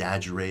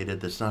exaggerated,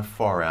 that's not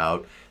far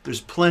out. There's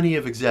plenty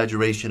of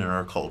exaggeration in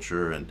our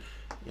culture, and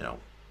you know,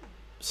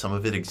 some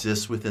of it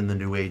exists within the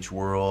New Age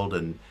world,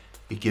 and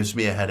it gives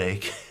me a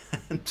headache.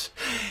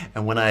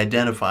 And when I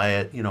identify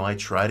it, you know, I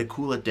try to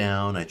cool it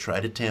down, I try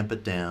to tamp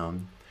it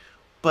down.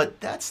 But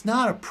that's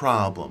not a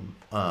problem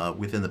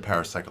within the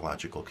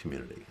parapsychological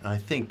community. I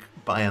think,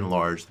 by and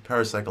large, the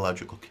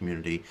parapsychological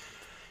community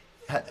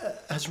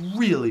has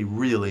really,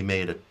 really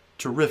made a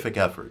terrific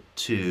effort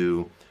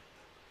to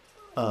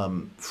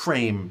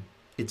frame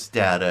its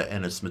data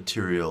and its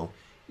material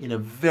in a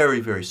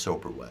very, very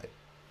sober way.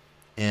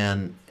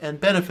 And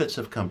benefits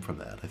have come from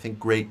that. I think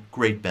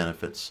great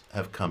benefits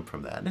have come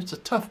from that. And it's a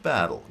tough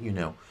battle, you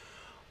know.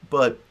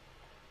 But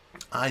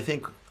I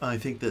think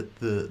that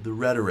the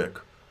rhetoric,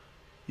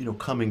 you know,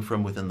 coming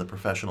from within the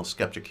professional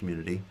skeptic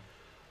community,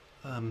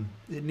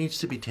 it needs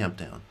to be tamped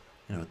down.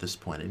 You know, at this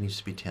point, it needs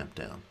to be tamped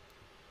down.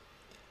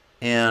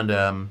 And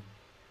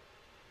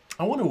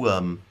I want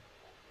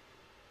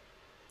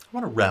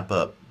to wrap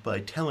up by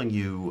telling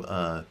you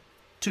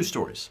two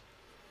stories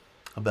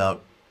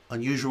about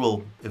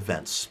unusual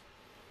events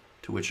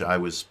to which I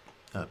was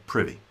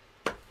privy.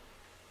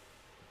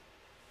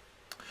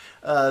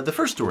 The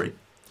first story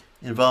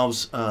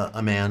involves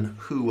a man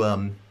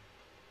who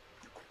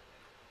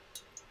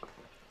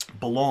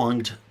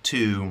belonged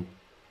to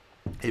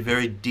a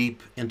very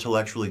deep,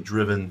 intellectually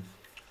driven,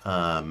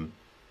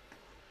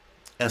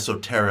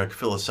 esoteric,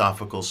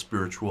 philosophical,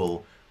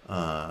 spiritual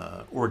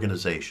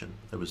organization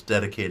that was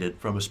dedicated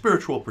from a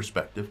spiritual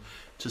perspective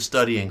to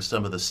studying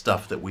some of the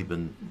stuff that we've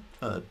been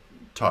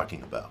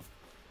talking about.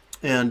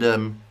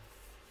 And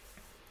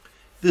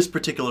this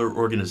particular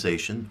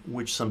organization,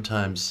 which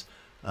sometimes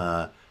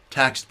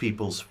taxed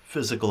people's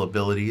physical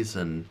abilities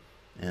and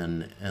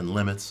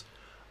limits,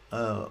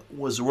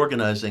 was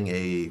organizing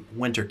a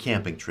winter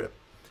camping trip.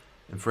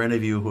 And for any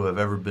of you who have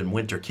ever been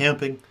winter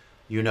camping,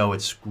 you know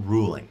it's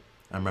grueling.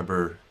 I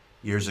remember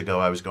years ago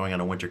I was going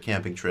on a winter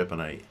camping trip,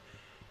 and I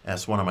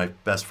asked one of my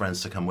best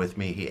friends to come with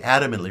me. He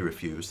adamantly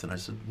refused, and I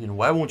said, you know,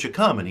 why won't you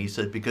come? And he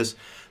said, because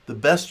the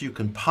best you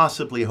can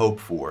possibly hope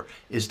for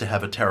is to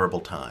have a terrible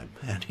time.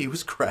 And he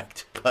was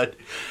correct. But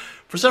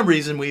for some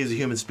reason, we as a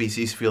human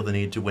species feel the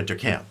need to winter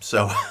camp.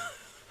 So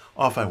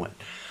off I went.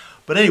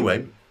 But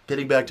anyway,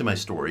 getting back to my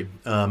story.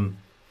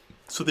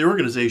 So the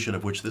organization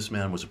of which this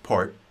man was a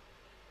part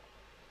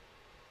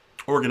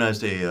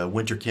organized a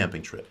winter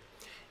camping trip.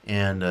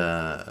 And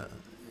a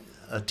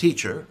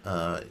teacher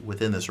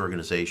within this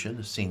organization,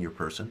 a senior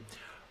person,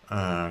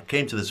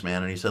 came to this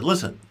man and he said,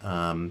 listen,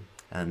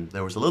 and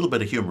there was a little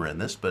bit of humor in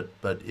this, but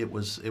it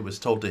was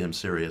told to him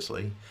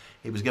seriously.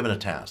 He was given a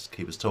task.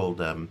 He was told,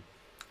 we're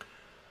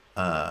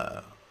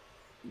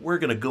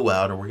going to go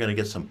out and we're going to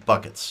get some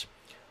buckets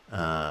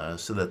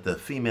so that the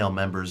female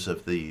members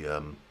of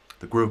the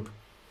group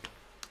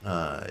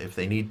if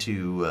they need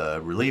to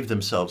relieve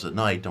themselves at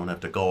night, don't have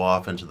to go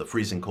off into the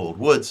freezing cold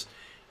woods.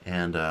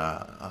 And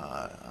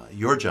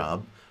your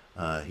job,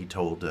 he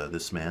told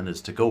this man,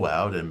 is to go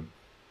out and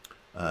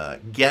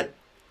get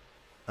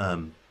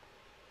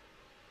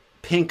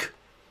pink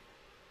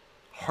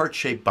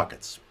heart-shaped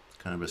buckets.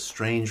 Kind of a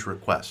strange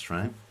request,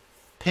 right?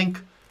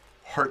 Pink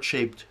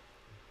heart-shaped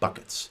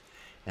buckets.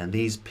 And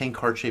these pink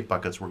heart-shaped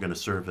buckets were going to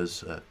serve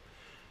as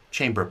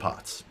chamber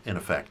pots, in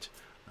effect,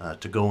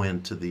 to go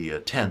into the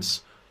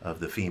tents of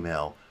the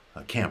female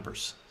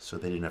campers, so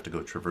they didn't have to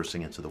go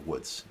traversing into the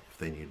woods if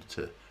they needed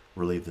to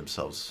relieve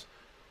themselves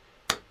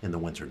in the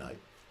winter night.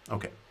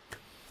 Okay.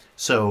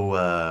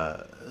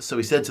 So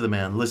he said to the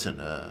man,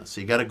 listen, so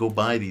you got to go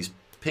buy these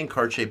pink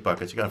heart-shaped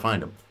buckets. You got to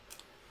find them.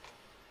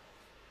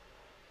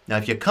 Now,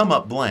 if you come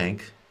up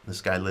blank,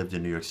 this guy lived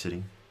in New York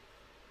City.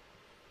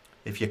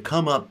 If you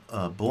come up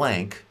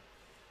blank,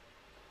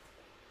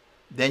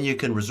 then you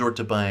can resort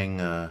to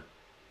buying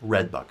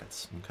red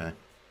buckets, okay?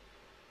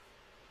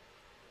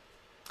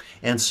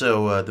 And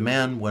so the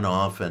man went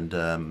off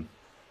and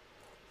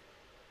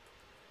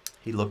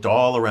he looked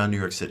all around New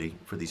York City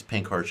for these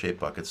pink heart-shaped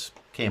buckets,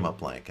 came up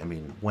blank. I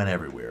mean, went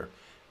everywhere.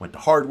 Went to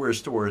hardware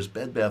stores,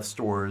 Bed Bath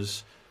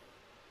stores,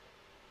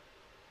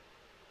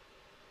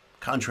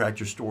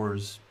 contractor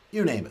stores,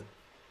 you name it.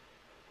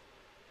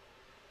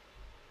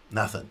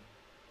 Nothing.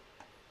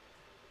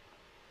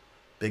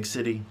 Big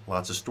city,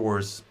 lots of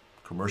stores,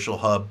 commercial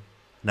hub,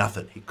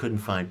 nothing. He couldn't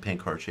find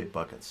pink heart-shaped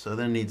buckets. So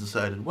then he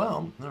decided,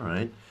 well, all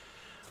right,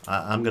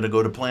 I'm going to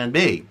go to plan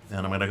B,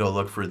 and I'm going to go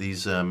look for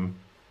these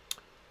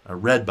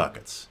red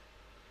buckets.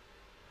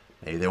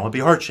 Maybe they won't be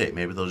heart-shaped.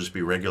 Maybe they'll just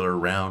be regular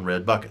round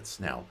red buckets.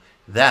 Now,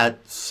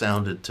 that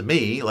sounded to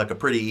me like a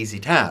pretty easy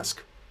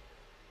task.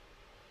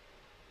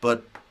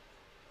 But,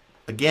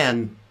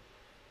 again,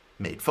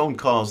 made phone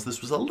calls.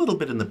 This was a little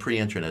bit in the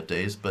pre-internet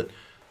days, but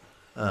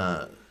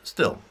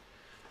still.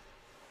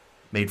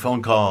 Made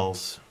phone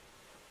calls,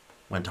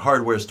 went to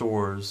hardware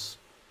stores,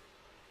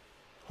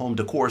 home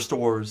decor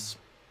stores,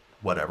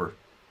 whatever.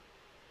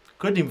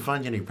 Couldn't even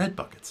find any red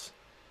buckets.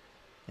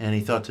 And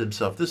he thought to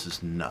himself, this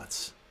is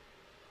nuts.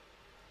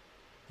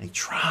 And he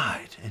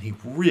tried, and he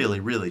really,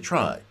 really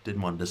tried.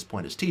 Didn't want to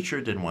disappoint his teacher,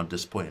 didn't want to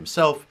disappoint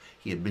himself.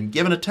 He had been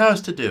given a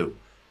task to do.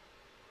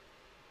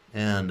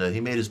 And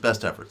he made his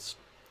best efforts.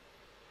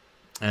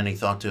 And he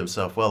thought to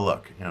himself, well,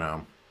 look, you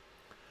know,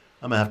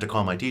 I'm going to have to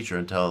call my teacher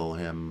and tell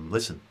him,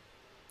 listen,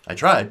 I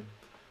tried,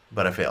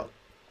 but I failed.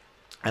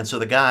 And so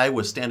the guy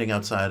was standing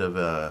outside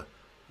of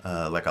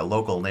like a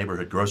local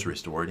neighborhood grocery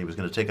store, and he was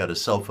going to take out his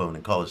cell phone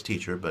and call his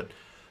teacher, but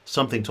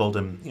something told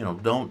him, you know,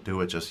 don't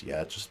do it just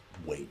yet, just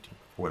wait,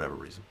 for whatever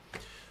reason.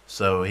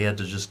 So he had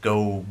to just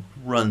go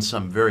run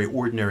some very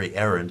ordinary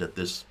errand at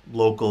this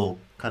local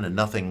kind of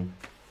nothing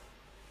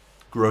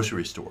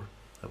grocery store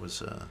that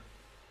was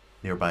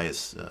nearby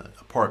his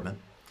apartment.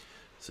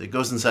 So he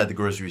goes inside the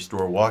grocery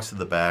store, walks to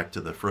the back to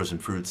the frozen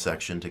fruit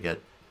section to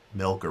get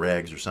milk or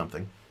eggs or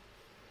something.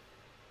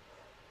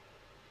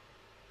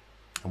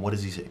 And what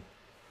does he see?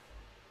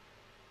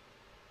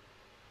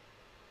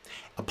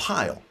 A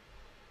pile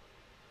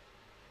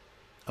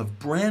of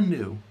brand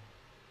new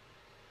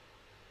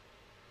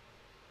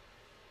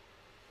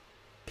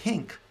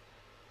pink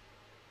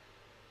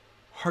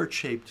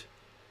heart-shaped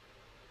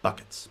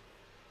buckets.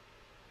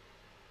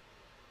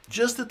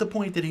 Just at the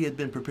point that he had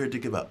been prepared to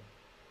give up.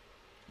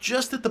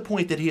 Just at the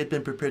point that he had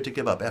been prepared to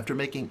give up after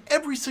making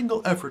every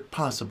single effort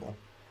possible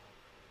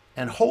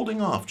and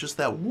holding off just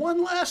that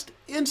one last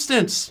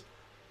instance.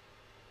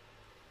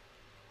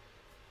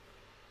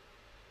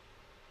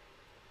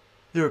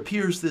 There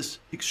appears this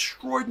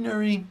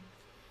extraordinary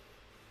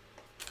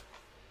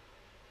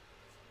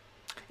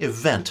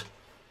event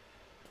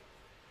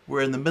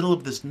where in the middle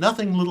of this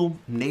nothing little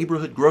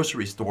neighborhood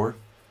grocery store,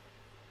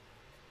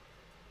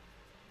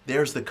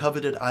 there's the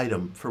coveted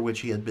item for which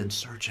he had been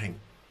searching.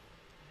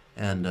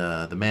 And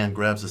the man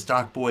grabs the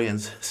stock boy and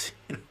says,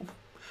 you know,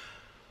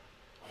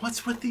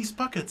 what's with these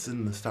buckets?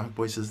 And the stock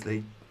boy says,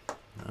 I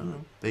don't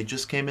know, they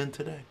just came in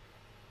today.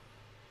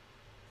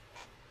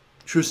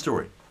 True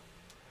story.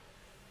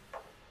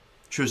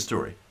 True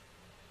story.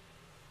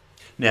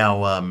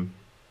 Now,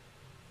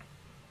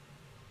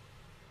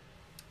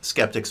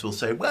 skeptics will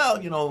say,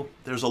 well, you know,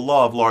 there's a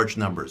law of large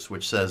numbers,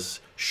 which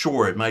says,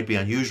 sure, it might be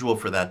unusual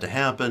for that to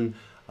happen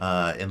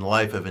in the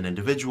life of an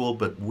individual,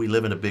 but we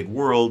live in a big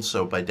world,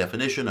 so by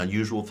definition,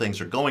 unusual things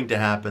are going to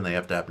happen. They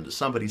have to happen to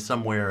somebody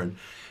somewhere. And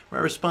my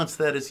response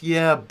to that is,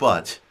 yeah,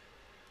 but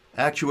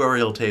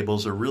actuarial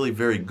tables are really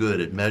very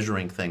good at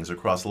measuring things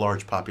across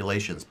large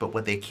populations, but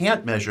what they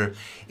can't measure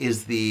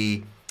is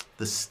the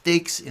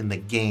stakes in the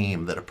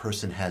game that a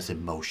person has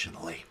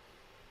emotionally.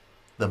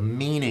 The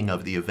meaning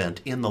of the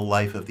event in the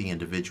life of the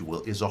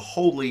individual is a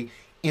wholly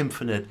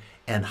infinite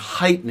and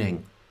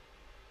heightening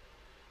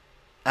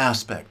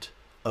aspect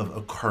of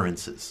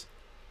occurrences.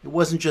 It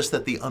wasn't just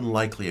that the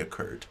unlikely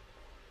occurred,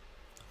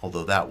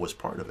 although that was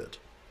part of it.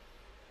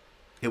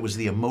 It was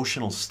the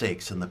emotional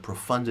stakes and the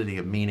profundity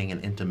of meaning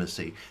and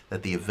intimacy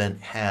that the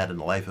event had in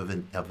the life of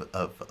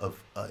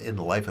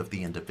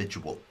the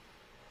individual.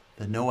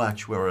 that no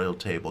actuarial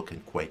table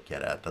can quite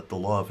get at, that the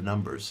law of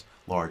numbers,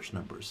 large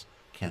numbers,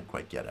 can't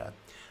quite get at.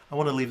 I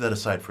want to leave that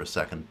aside for a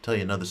second, tell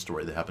you another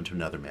story that happened to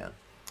another man.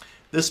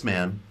 This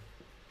man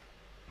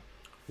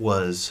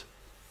was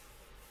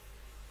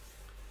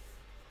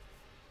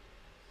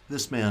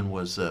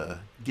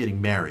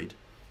getting married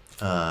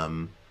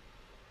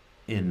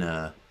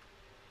in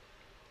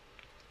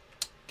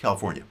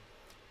California,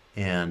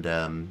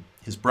 and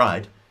his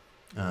bride,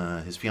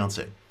 his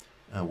fiancée,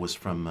 was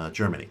from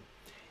Germany,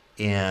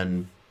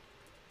 and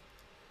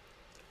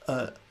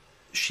they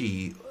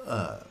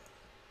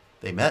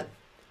met.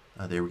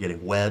 They were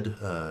getting wed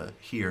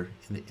here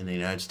in the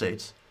United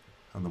States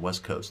on the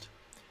West Coast.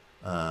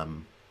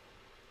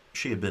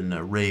 She had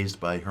been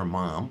raised by her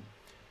mom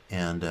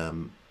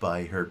and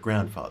by her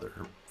grandfather.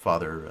 Her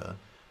father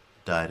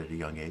died at a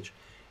young age,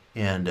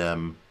 and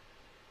her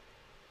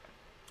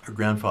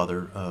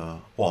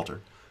grandfather,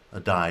 Walter,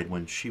 died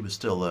when she was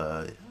still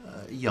a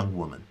young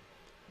woman,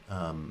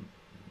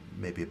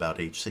 maybe about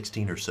age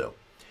 16 or so.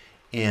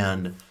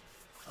 And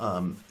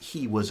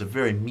he was a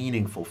very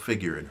meaningful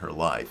figure in her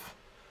life.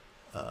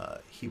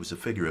 He was a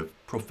figure of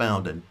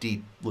profound and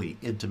deeply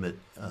intimate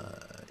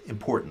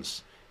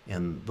importance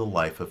in the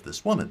life of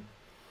this woman.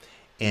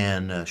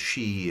 And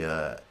she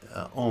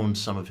owned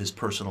some of his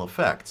personal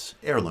effects,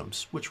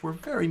 heirlooms, which were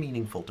very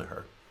meaningful to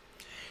her.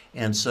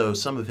 And so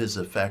some of his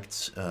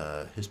effects,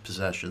 his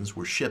possessions,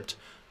 were shipped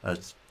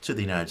to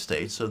the United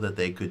States so that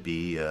they could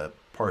be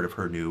part of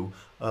her new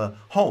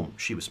home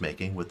she was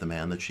making with the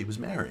man that she was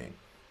marrying.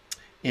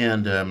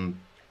 And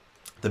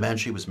the man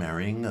she was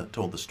marrying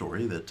told the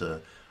story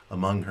that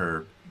among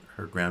her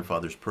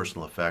grandfather's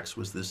personal effects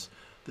was this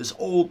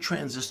old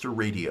transistor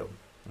radio,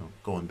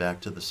 going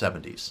back to the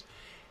 70s,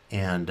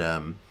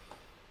 and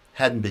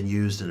hadn't been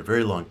used in a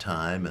very long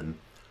time, and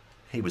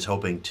he was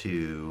hoping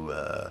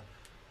to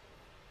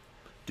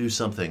do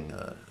something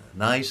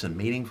nice and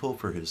meaningful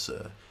for his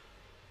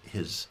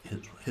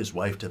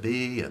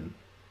wife-to-be, and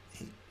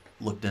he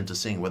looked into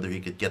seeing whether he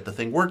could get the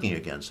thing working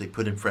again. So he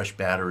put in fresh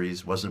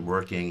batteries, wasn't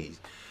working. He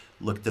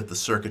looked at the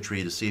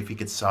circuitry to see if he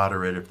could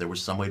solder it, if there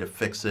was some way to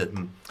fix it,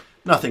 and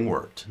nothing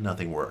worked.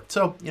 Nothing worked.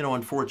 So,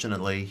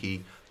 unfortunately,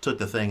 he took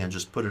the thing and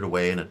just put it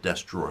away in a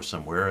desk drawer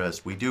somewhere,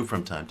 as we do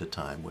from time to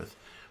time with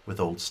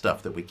old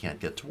stuff that we can't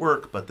get to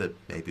work, but that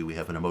maybe we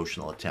have an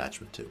emotional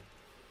attachment to.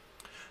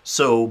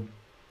 So,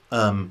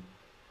 they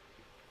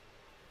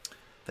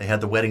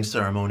had the wedding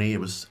ceremony. It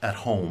was at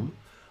home,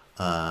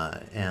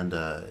 and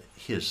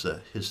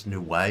his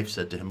new wife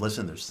said to him,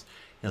 "Listen, there's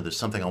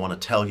something I want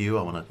to tell you.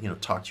 I want to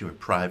talk to you in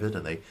private."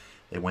 And they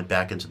went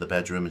back into the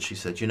bedroom, and she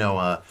said,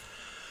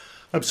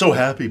 "I'm so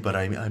happy, but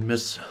I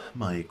miss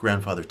my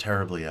grandfather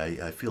terribly.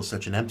 I feel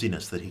such an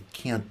emptiness that he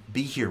can't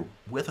be here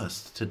with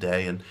us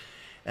today."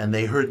 And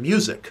they heard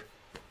music,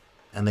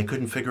 and they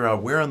couldn't figure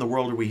out, where in the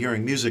world are we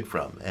hearing music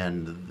from?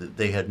 And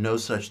they had no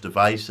such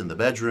device in the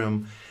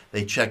bedroom.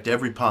 They checked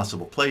every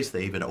possible place.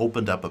 They even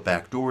opened up a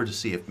back door to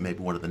see if maybe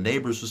one of the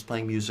neighbors was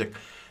playing music.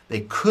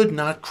 They could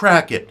not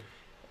crack it.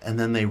 And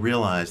then they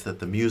realized that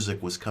the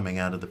music was coming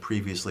out of the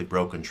previously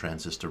broken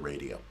transistor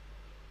radio.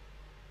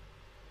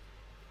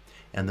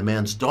 And the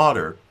man's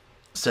daughter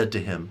said to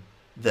him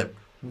that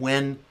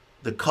when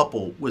the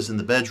couple was in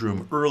the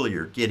bedroom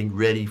earlier getting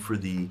ready for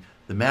the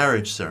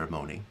marriage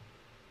ceremony,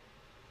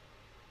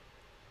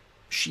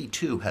 she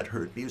too had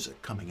heard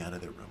music coming out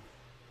of their room.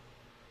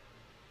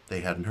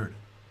 They hadn't heard it,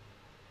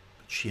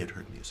 but she had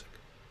heard music.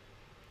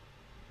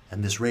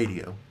 And this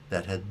radio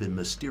that had been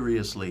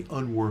mysteriously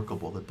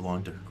unworkable, that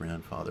belonged to her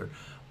grandfather,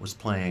 was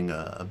playing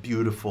a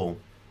beautiful,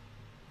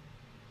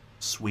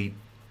 sweet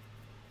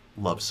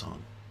love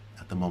song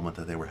at the moment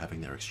that they were having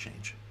their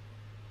exchange.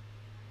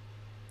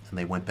 And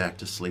they went back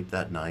to sleep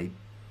that night,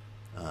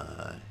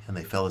 and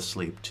they fell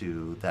asleep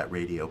to that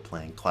radio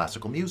playing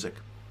classical music.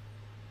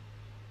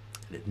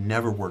 And it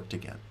never worked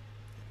again.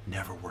 It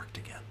never worked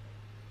again.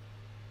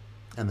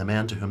 And the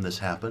man to whom this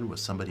happened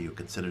was somebody who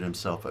considered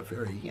himself a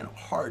very,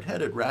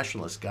 hard-headed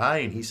rationalist guy.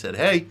 And he said,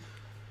 "Hey,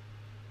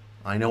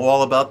 I know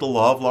all about the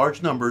law of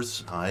large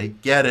numbers. I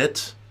get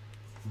it.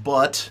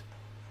 But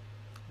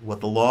what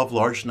the law of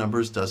large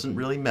numbers doesn't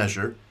really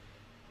measure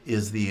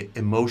is the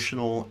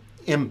emotional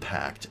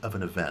impact of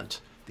an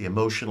event, the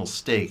emotional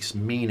stakes,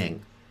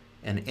 meaning,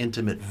 and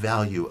intimate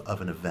value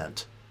of an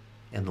event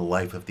in the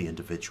life of the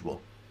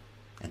individual."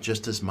 And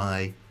just as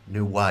my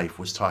new wife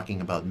was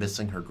talking about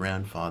missing her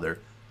grandfather,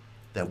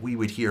 that we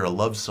would hear a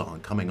love song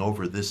coming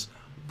over this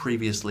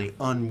previously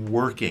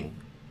unworking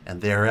and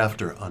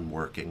thereafter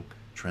unworking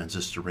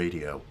transistor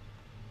radio,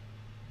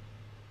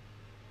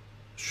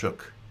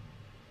 shook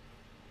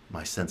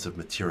my sense of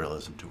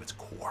materialism to its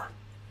core.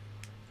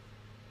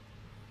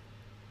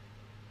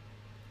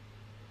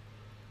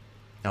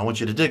 Now I want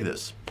you to dig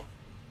this.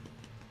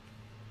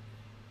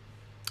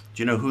 Do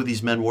you know who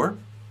these men were?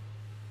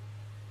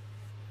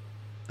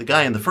 The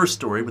guy in the first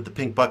story with the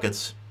pink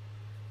buckets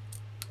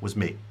was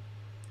me.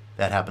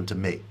 That happened to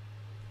me.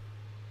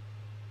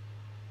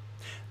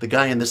 The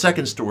guy in the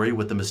second story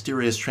with the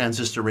mysterious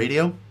transistor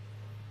radio,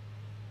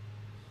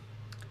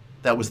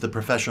 that was the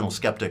professional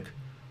skeptic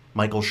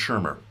Michael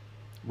Shermer,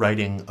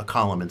 writing a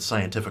column in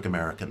Scientific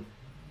American.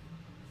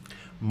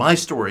 My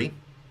story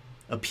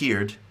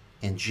appeared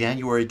in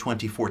January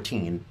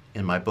 2014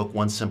 in my book,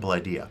 One Simple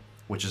Idea,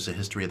 which is a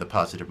history of the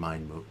positive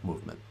mind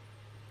movement.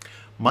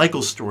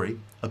 Michael's story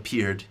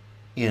appeared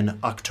in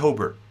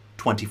October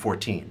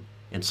 2014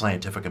 in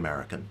Scientific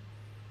American.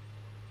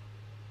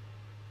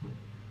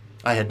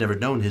 I had never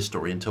known his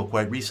story until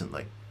quite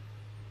recently.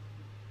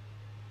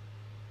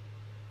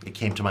 It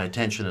came to my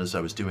attention as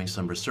I was doing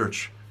some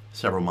research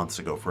several months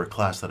ago for a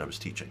class that I was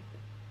teaching.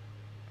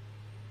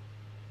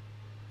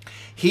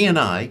 He and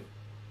I,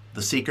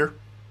 the seeker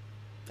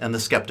and the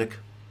skeptic,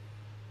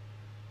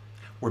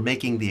 were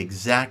making the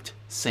exact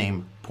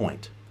same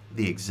point.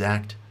 The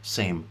exact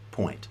same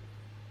point.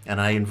 And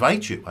I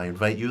invite you,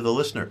 the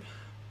listener,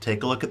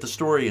 take a look at the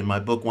story in my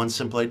book, One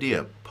Simple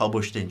Idea,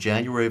 published in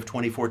January of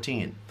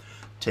 2014.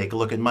 Take a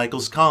look at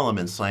Michael's column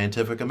in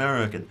Scientific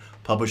American,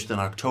 published in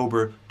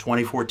October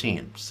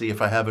 2014. See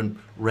if I haven't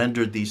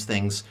rendered these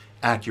things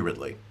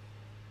accurately.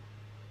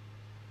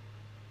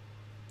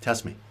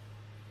 Test me.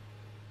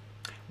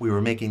 We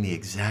were making the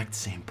exact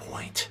same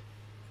point.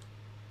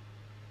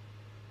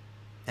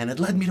 And it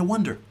led me to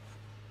wonder,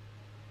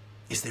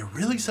 is there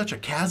really such a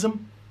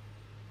chasm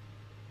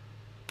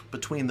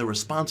between the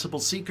responsible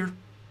seeker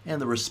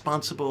and the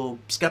responsible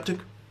skeptic?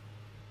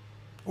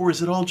 Or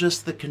is it all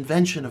just the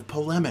convention of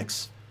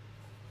polemics?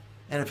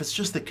 And if it's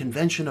just the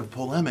convention of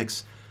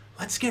polemics,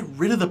 let's get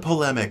rid of the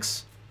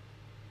polemics.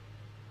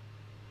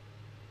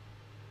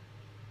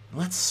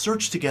 Let's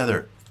search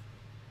together.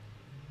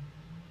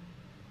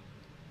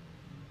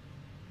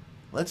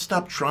 Let's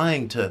stop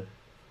trying to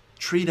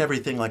treat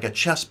everything like a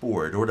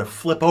chessboard or to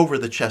flip over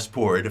the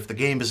chessboard if the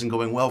game isn't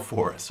going well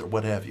for us or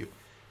what have you.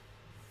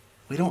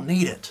 We don't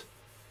need it.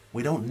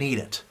 We don't need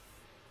it.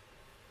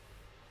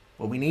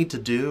 What we need to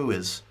do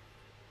is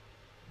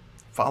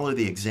follow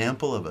the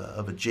example of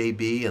a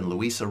JB and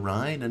Louisa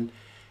Rhine and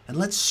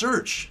let's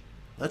search.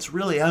 Let's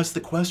really ask the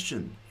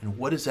question,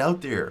 what is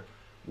out there?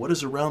 What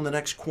is around the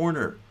next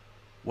corner?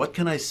 What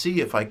can I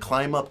see if I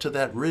climb up to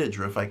that ridge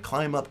or if I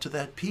climb up to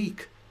that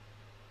peak?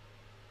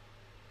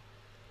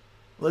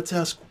 Let's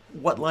ask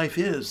what life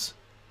is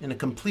in a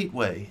complete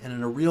way and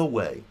in a real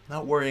way,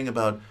 not worrying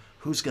about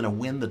who's going to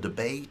win the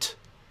debate,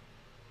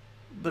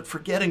 but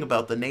forgetting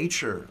about the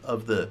nature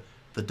of the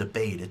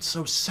debate. It's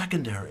so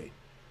secondary.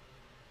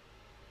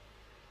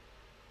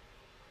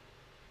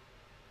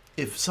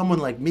 If someone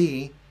like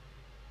me,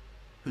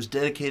 who's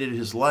dedicated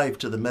his life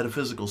to the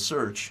metaphysical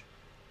search,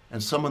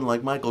 and someone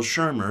like Michael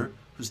Shermer,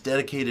 who's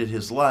dedicated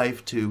his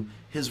life to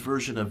his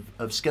version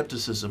of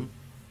skepticism,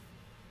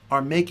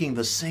 are making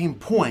the same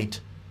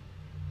point,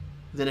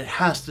 then it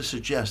has to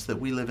suggest that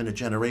we live in a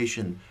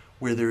generation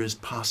where there is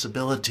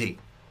possibility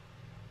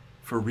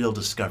for real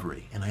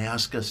discovery. And I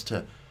ask us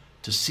to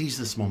seize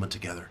this moment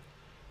together,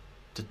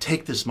 to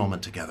take this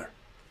moment together,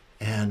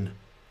 and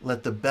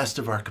let the best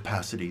of our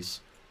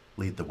capacities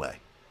lead the way.